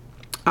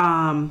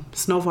well.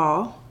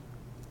 Snowfall.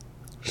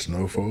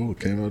 Snowfall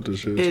came out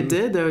this year It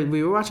too? did.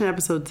 We were watching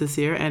episodes this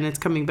year, and it's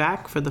coming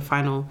back for the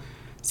final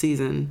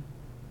season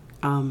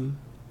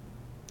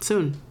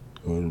soon.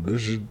 Well,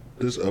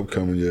 this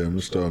upcoming year, I'm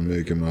gonna start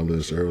making my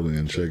list early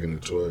and checking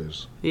it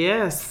twice.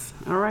 Yes.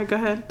 All right, go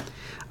ahead.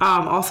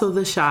 Also,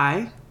 The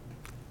Shy,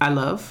 I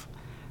love.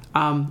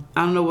 I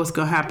don't know what's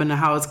gonna happen and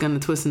how it's gonna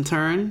twist and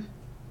turn.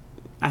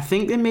 I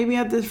think they maybe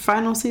have the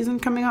final season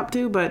coming up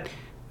too, but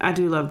I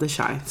do love The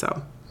Shy.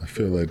 So I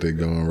feel like they're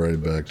going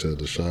right back to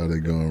The Shy. They're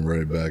going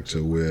right back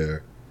to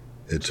where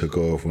it took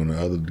off when the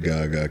other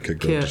guy got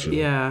kicked off the show.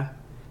 Yeah,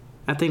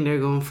 I think they're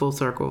going full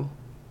circle.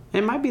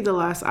 It might be the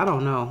last. I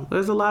don't know.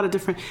 There's a lot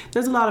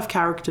of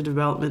character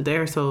development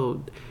there.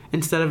 So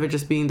instead of it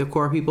just being the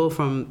core people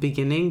from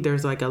beginning,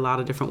 there's like a lot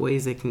of different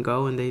ways they can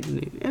go, and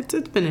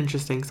it's been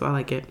interesting. So I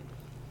like it.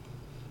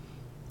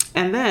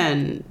 And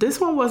then this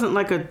one wasn't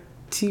like a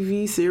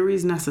TV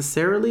series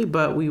necessarily,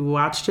 but we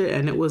watched it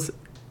and it was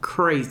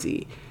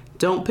crazy.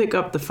 Don't Pick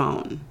Up the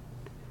Phone.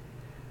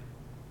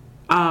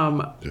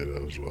 Yeah,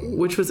 that was wild.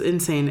 Which was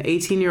insane.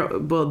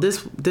 18-year-old. Well,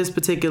 this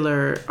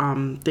particular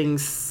thing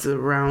centers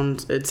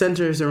around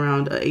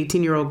an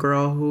 18-year-old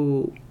girl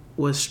who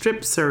was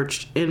strip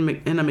searched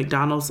in a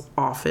McDonald's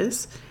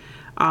office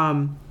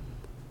and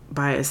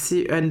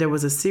there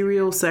was a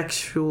serial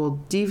sexual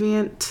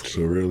deviant.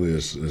 So really,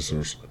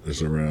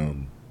 it's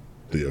around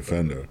the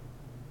offender,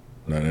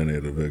 not any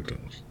of the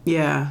victims.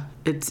 Yeah,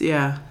 it's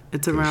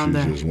around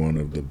there. She's just one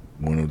of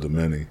the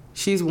many.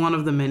 She's one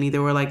of the many.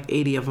 There were like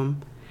 80 of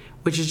them.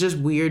 Which is just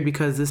weird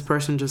because this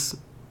person just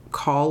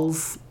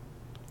calls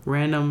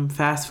random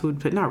fast food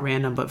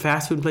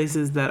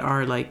places that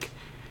are like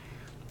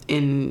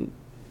in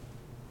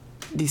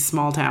these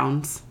small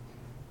towns,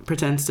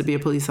 pretends to be a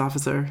police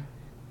officer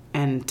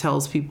and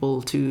tells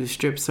people to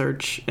strip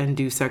search and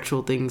do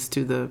sexual things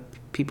to the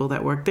people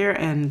that work there.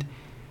 And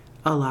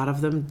a lot of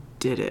them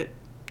did it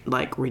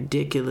like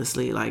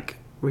ridiculously, like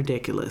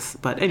ridiculous.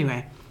 But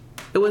anyway,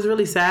 it was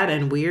really sad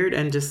and weird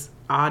and just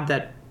odd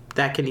that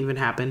can even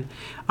happen.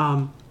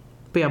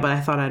 But I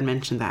thought I'd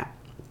mention that.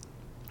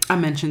 I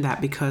mentioned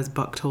that because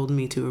Buck told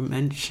me to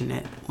mention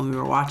it when we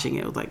were watching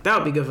it. It was like, that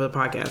would be good for the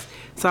podcast.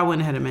 So I went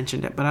ahead and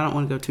mentioned it, but I don't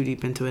want to go too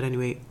deep into it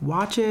anyway.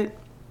 Watch it.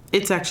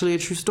 It's actually a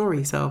true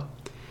story, so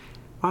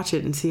watch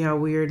it and see how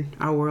weird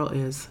our world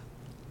is.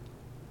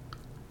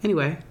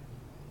 Anyway.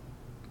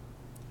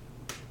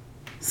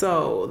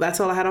 So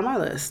that's all I had on my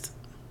list.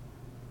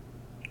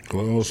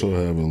 Well, I also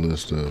have a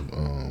list of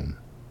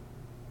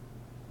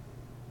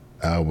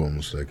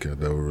albums that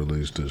were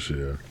released this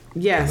year.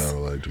 Yes. That I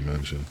would like to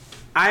mention.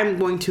 I'm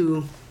going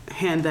to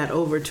hand that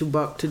over to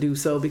Buck to do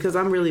so because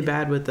I'm really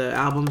bad with the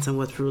albums and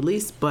what's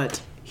released,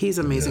 but he's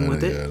amazing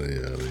with it.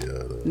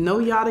 Yada. No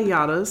yada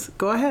yadas.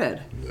 Go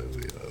ahead.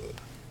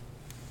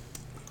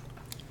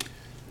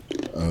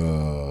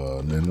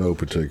 In no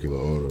particular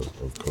order,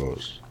 of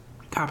course.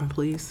 Poppin',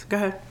 please. Go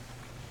ahead.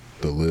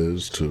 The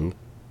Liz 2,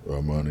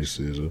 Armani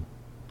Caesar.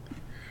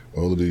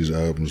 All of these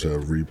albums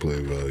have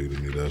replay value to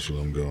me. That's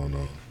what I'm going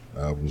on.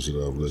 Albums that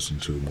I've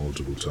listened to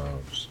multiple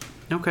times.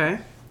 Okay.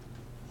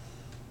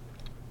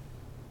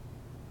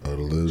 The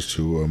Liz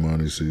 2,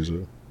 Armani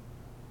Caesar.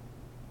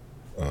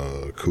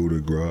 Coup de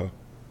Grace,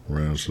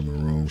 Ransom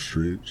in Rome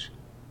Streets.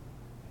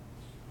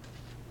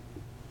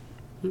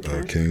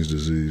 Okay. King's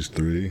Disease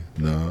 3,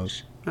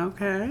 Nas.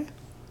 Okay.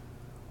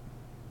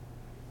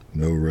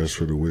 No Rest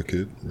for the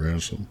Wicked,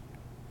 Ransom.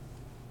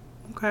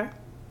 Okay.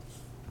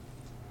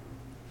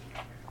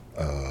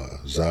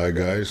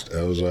 Zeitgeist,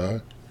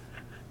 Elzai.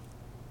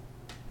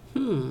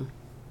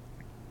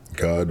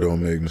 God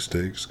Don't Make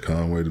Mistakes,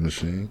 Conway the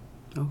Machine.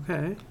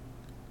 Okay.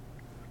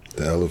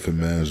 The Elephant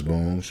Man's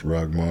Bones,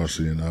 Rock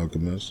Marcy and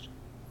Alchemist.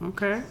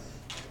 Okay.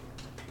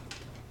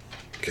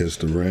 Kiss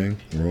the Ring,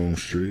 Rome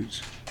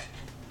Streets.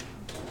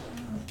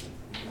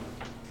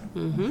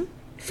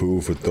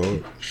 Food for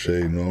Thought,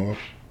 Shay North.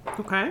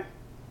 Okay.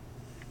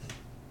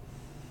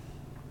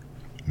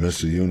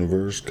 Mr.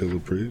 Universe, Killer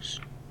Priest.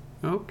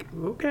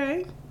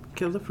 Okay.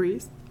 Kill the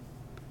Priest.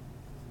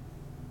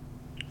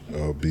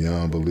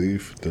 Beyond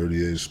Belief,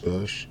 38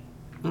 Special.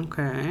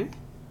 Okay.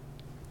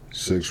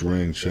 Six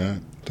Ring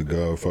Chant, The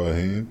God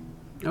Fahim.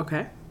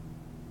 Okay.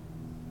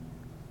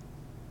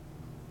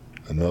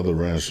 Another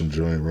Ransom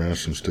joint,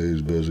 Ransom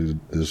Stays Busy,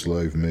 This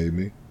Life Made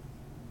Me.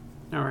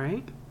 All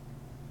right.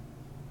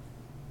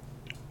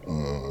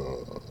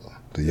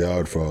 The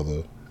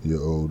Yardfather,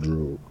 Your Old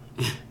Droog.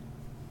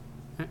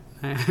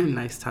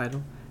 Nice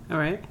title. All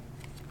right.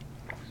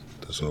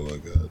 That's all I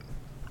got.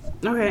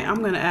 Okay,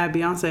 I'm gonna add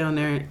Beyonce on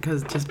there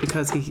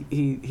because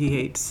he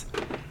hates.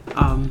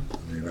 I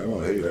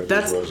don't hate it.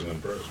 I just wasn't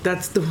impressed.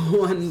 That's the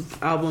one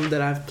album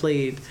that I've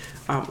played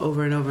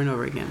over and over and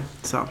over again.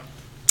 So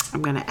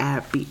I'm gonna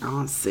add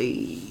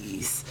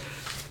Beyonce's.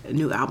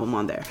 new album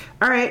on there.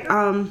 All right.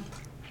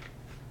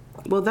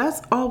 Well,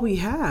 that's all we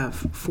have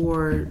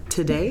for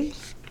today.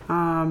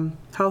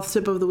 Health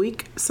tip of the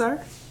week,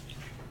 sir?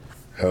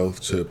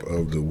 Health tip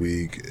of the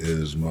week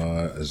is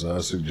as I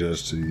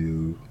suggest to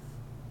you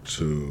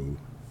to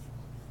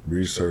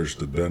research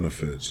the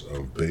benefits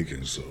of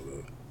baking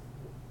soda.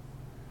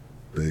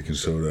 Baking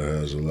soda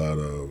has a lot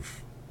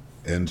of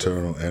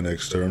internal and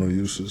external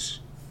uses.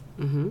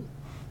 Mm-hmm.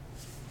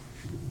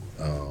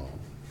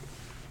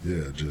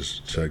 Yeah,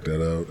 just check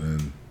that out,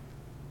 and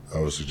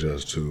I would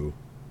suggest to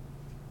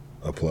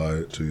apply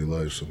it to your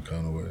life some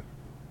kind of way.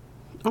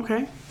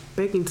 Okay,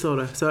 baking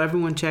soda. So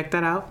everyone check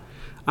that out.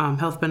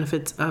 Health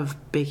benefits of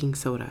baking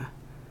soda.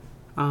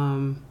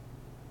 All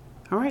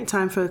right,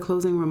 time for the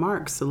closing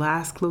remarks. The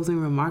last closing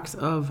remarks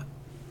of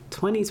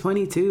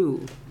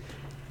 2022.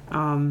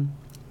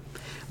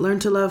 Learn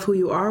to love who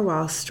you are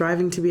while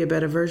striving to be a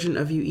better version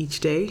of you each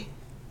day.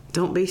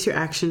 Don't base your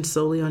actions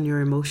solely on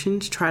your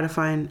emotions. Try to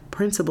find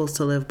principles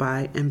to live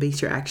by and base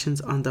your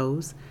actions on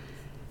those.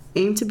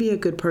 Aim to be a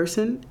good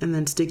person and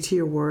then stick to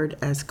your word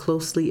as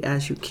closely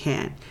as you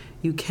can.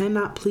 You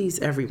cannot please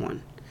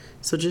everyone.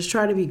 So just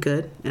try to be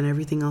good and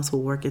everything else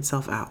will work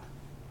itself out.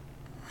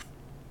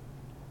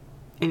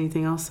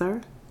 Anything else,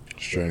 sir?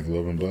 Strength,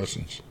 love, and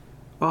blessings.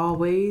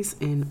 Always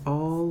and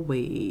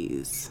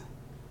always.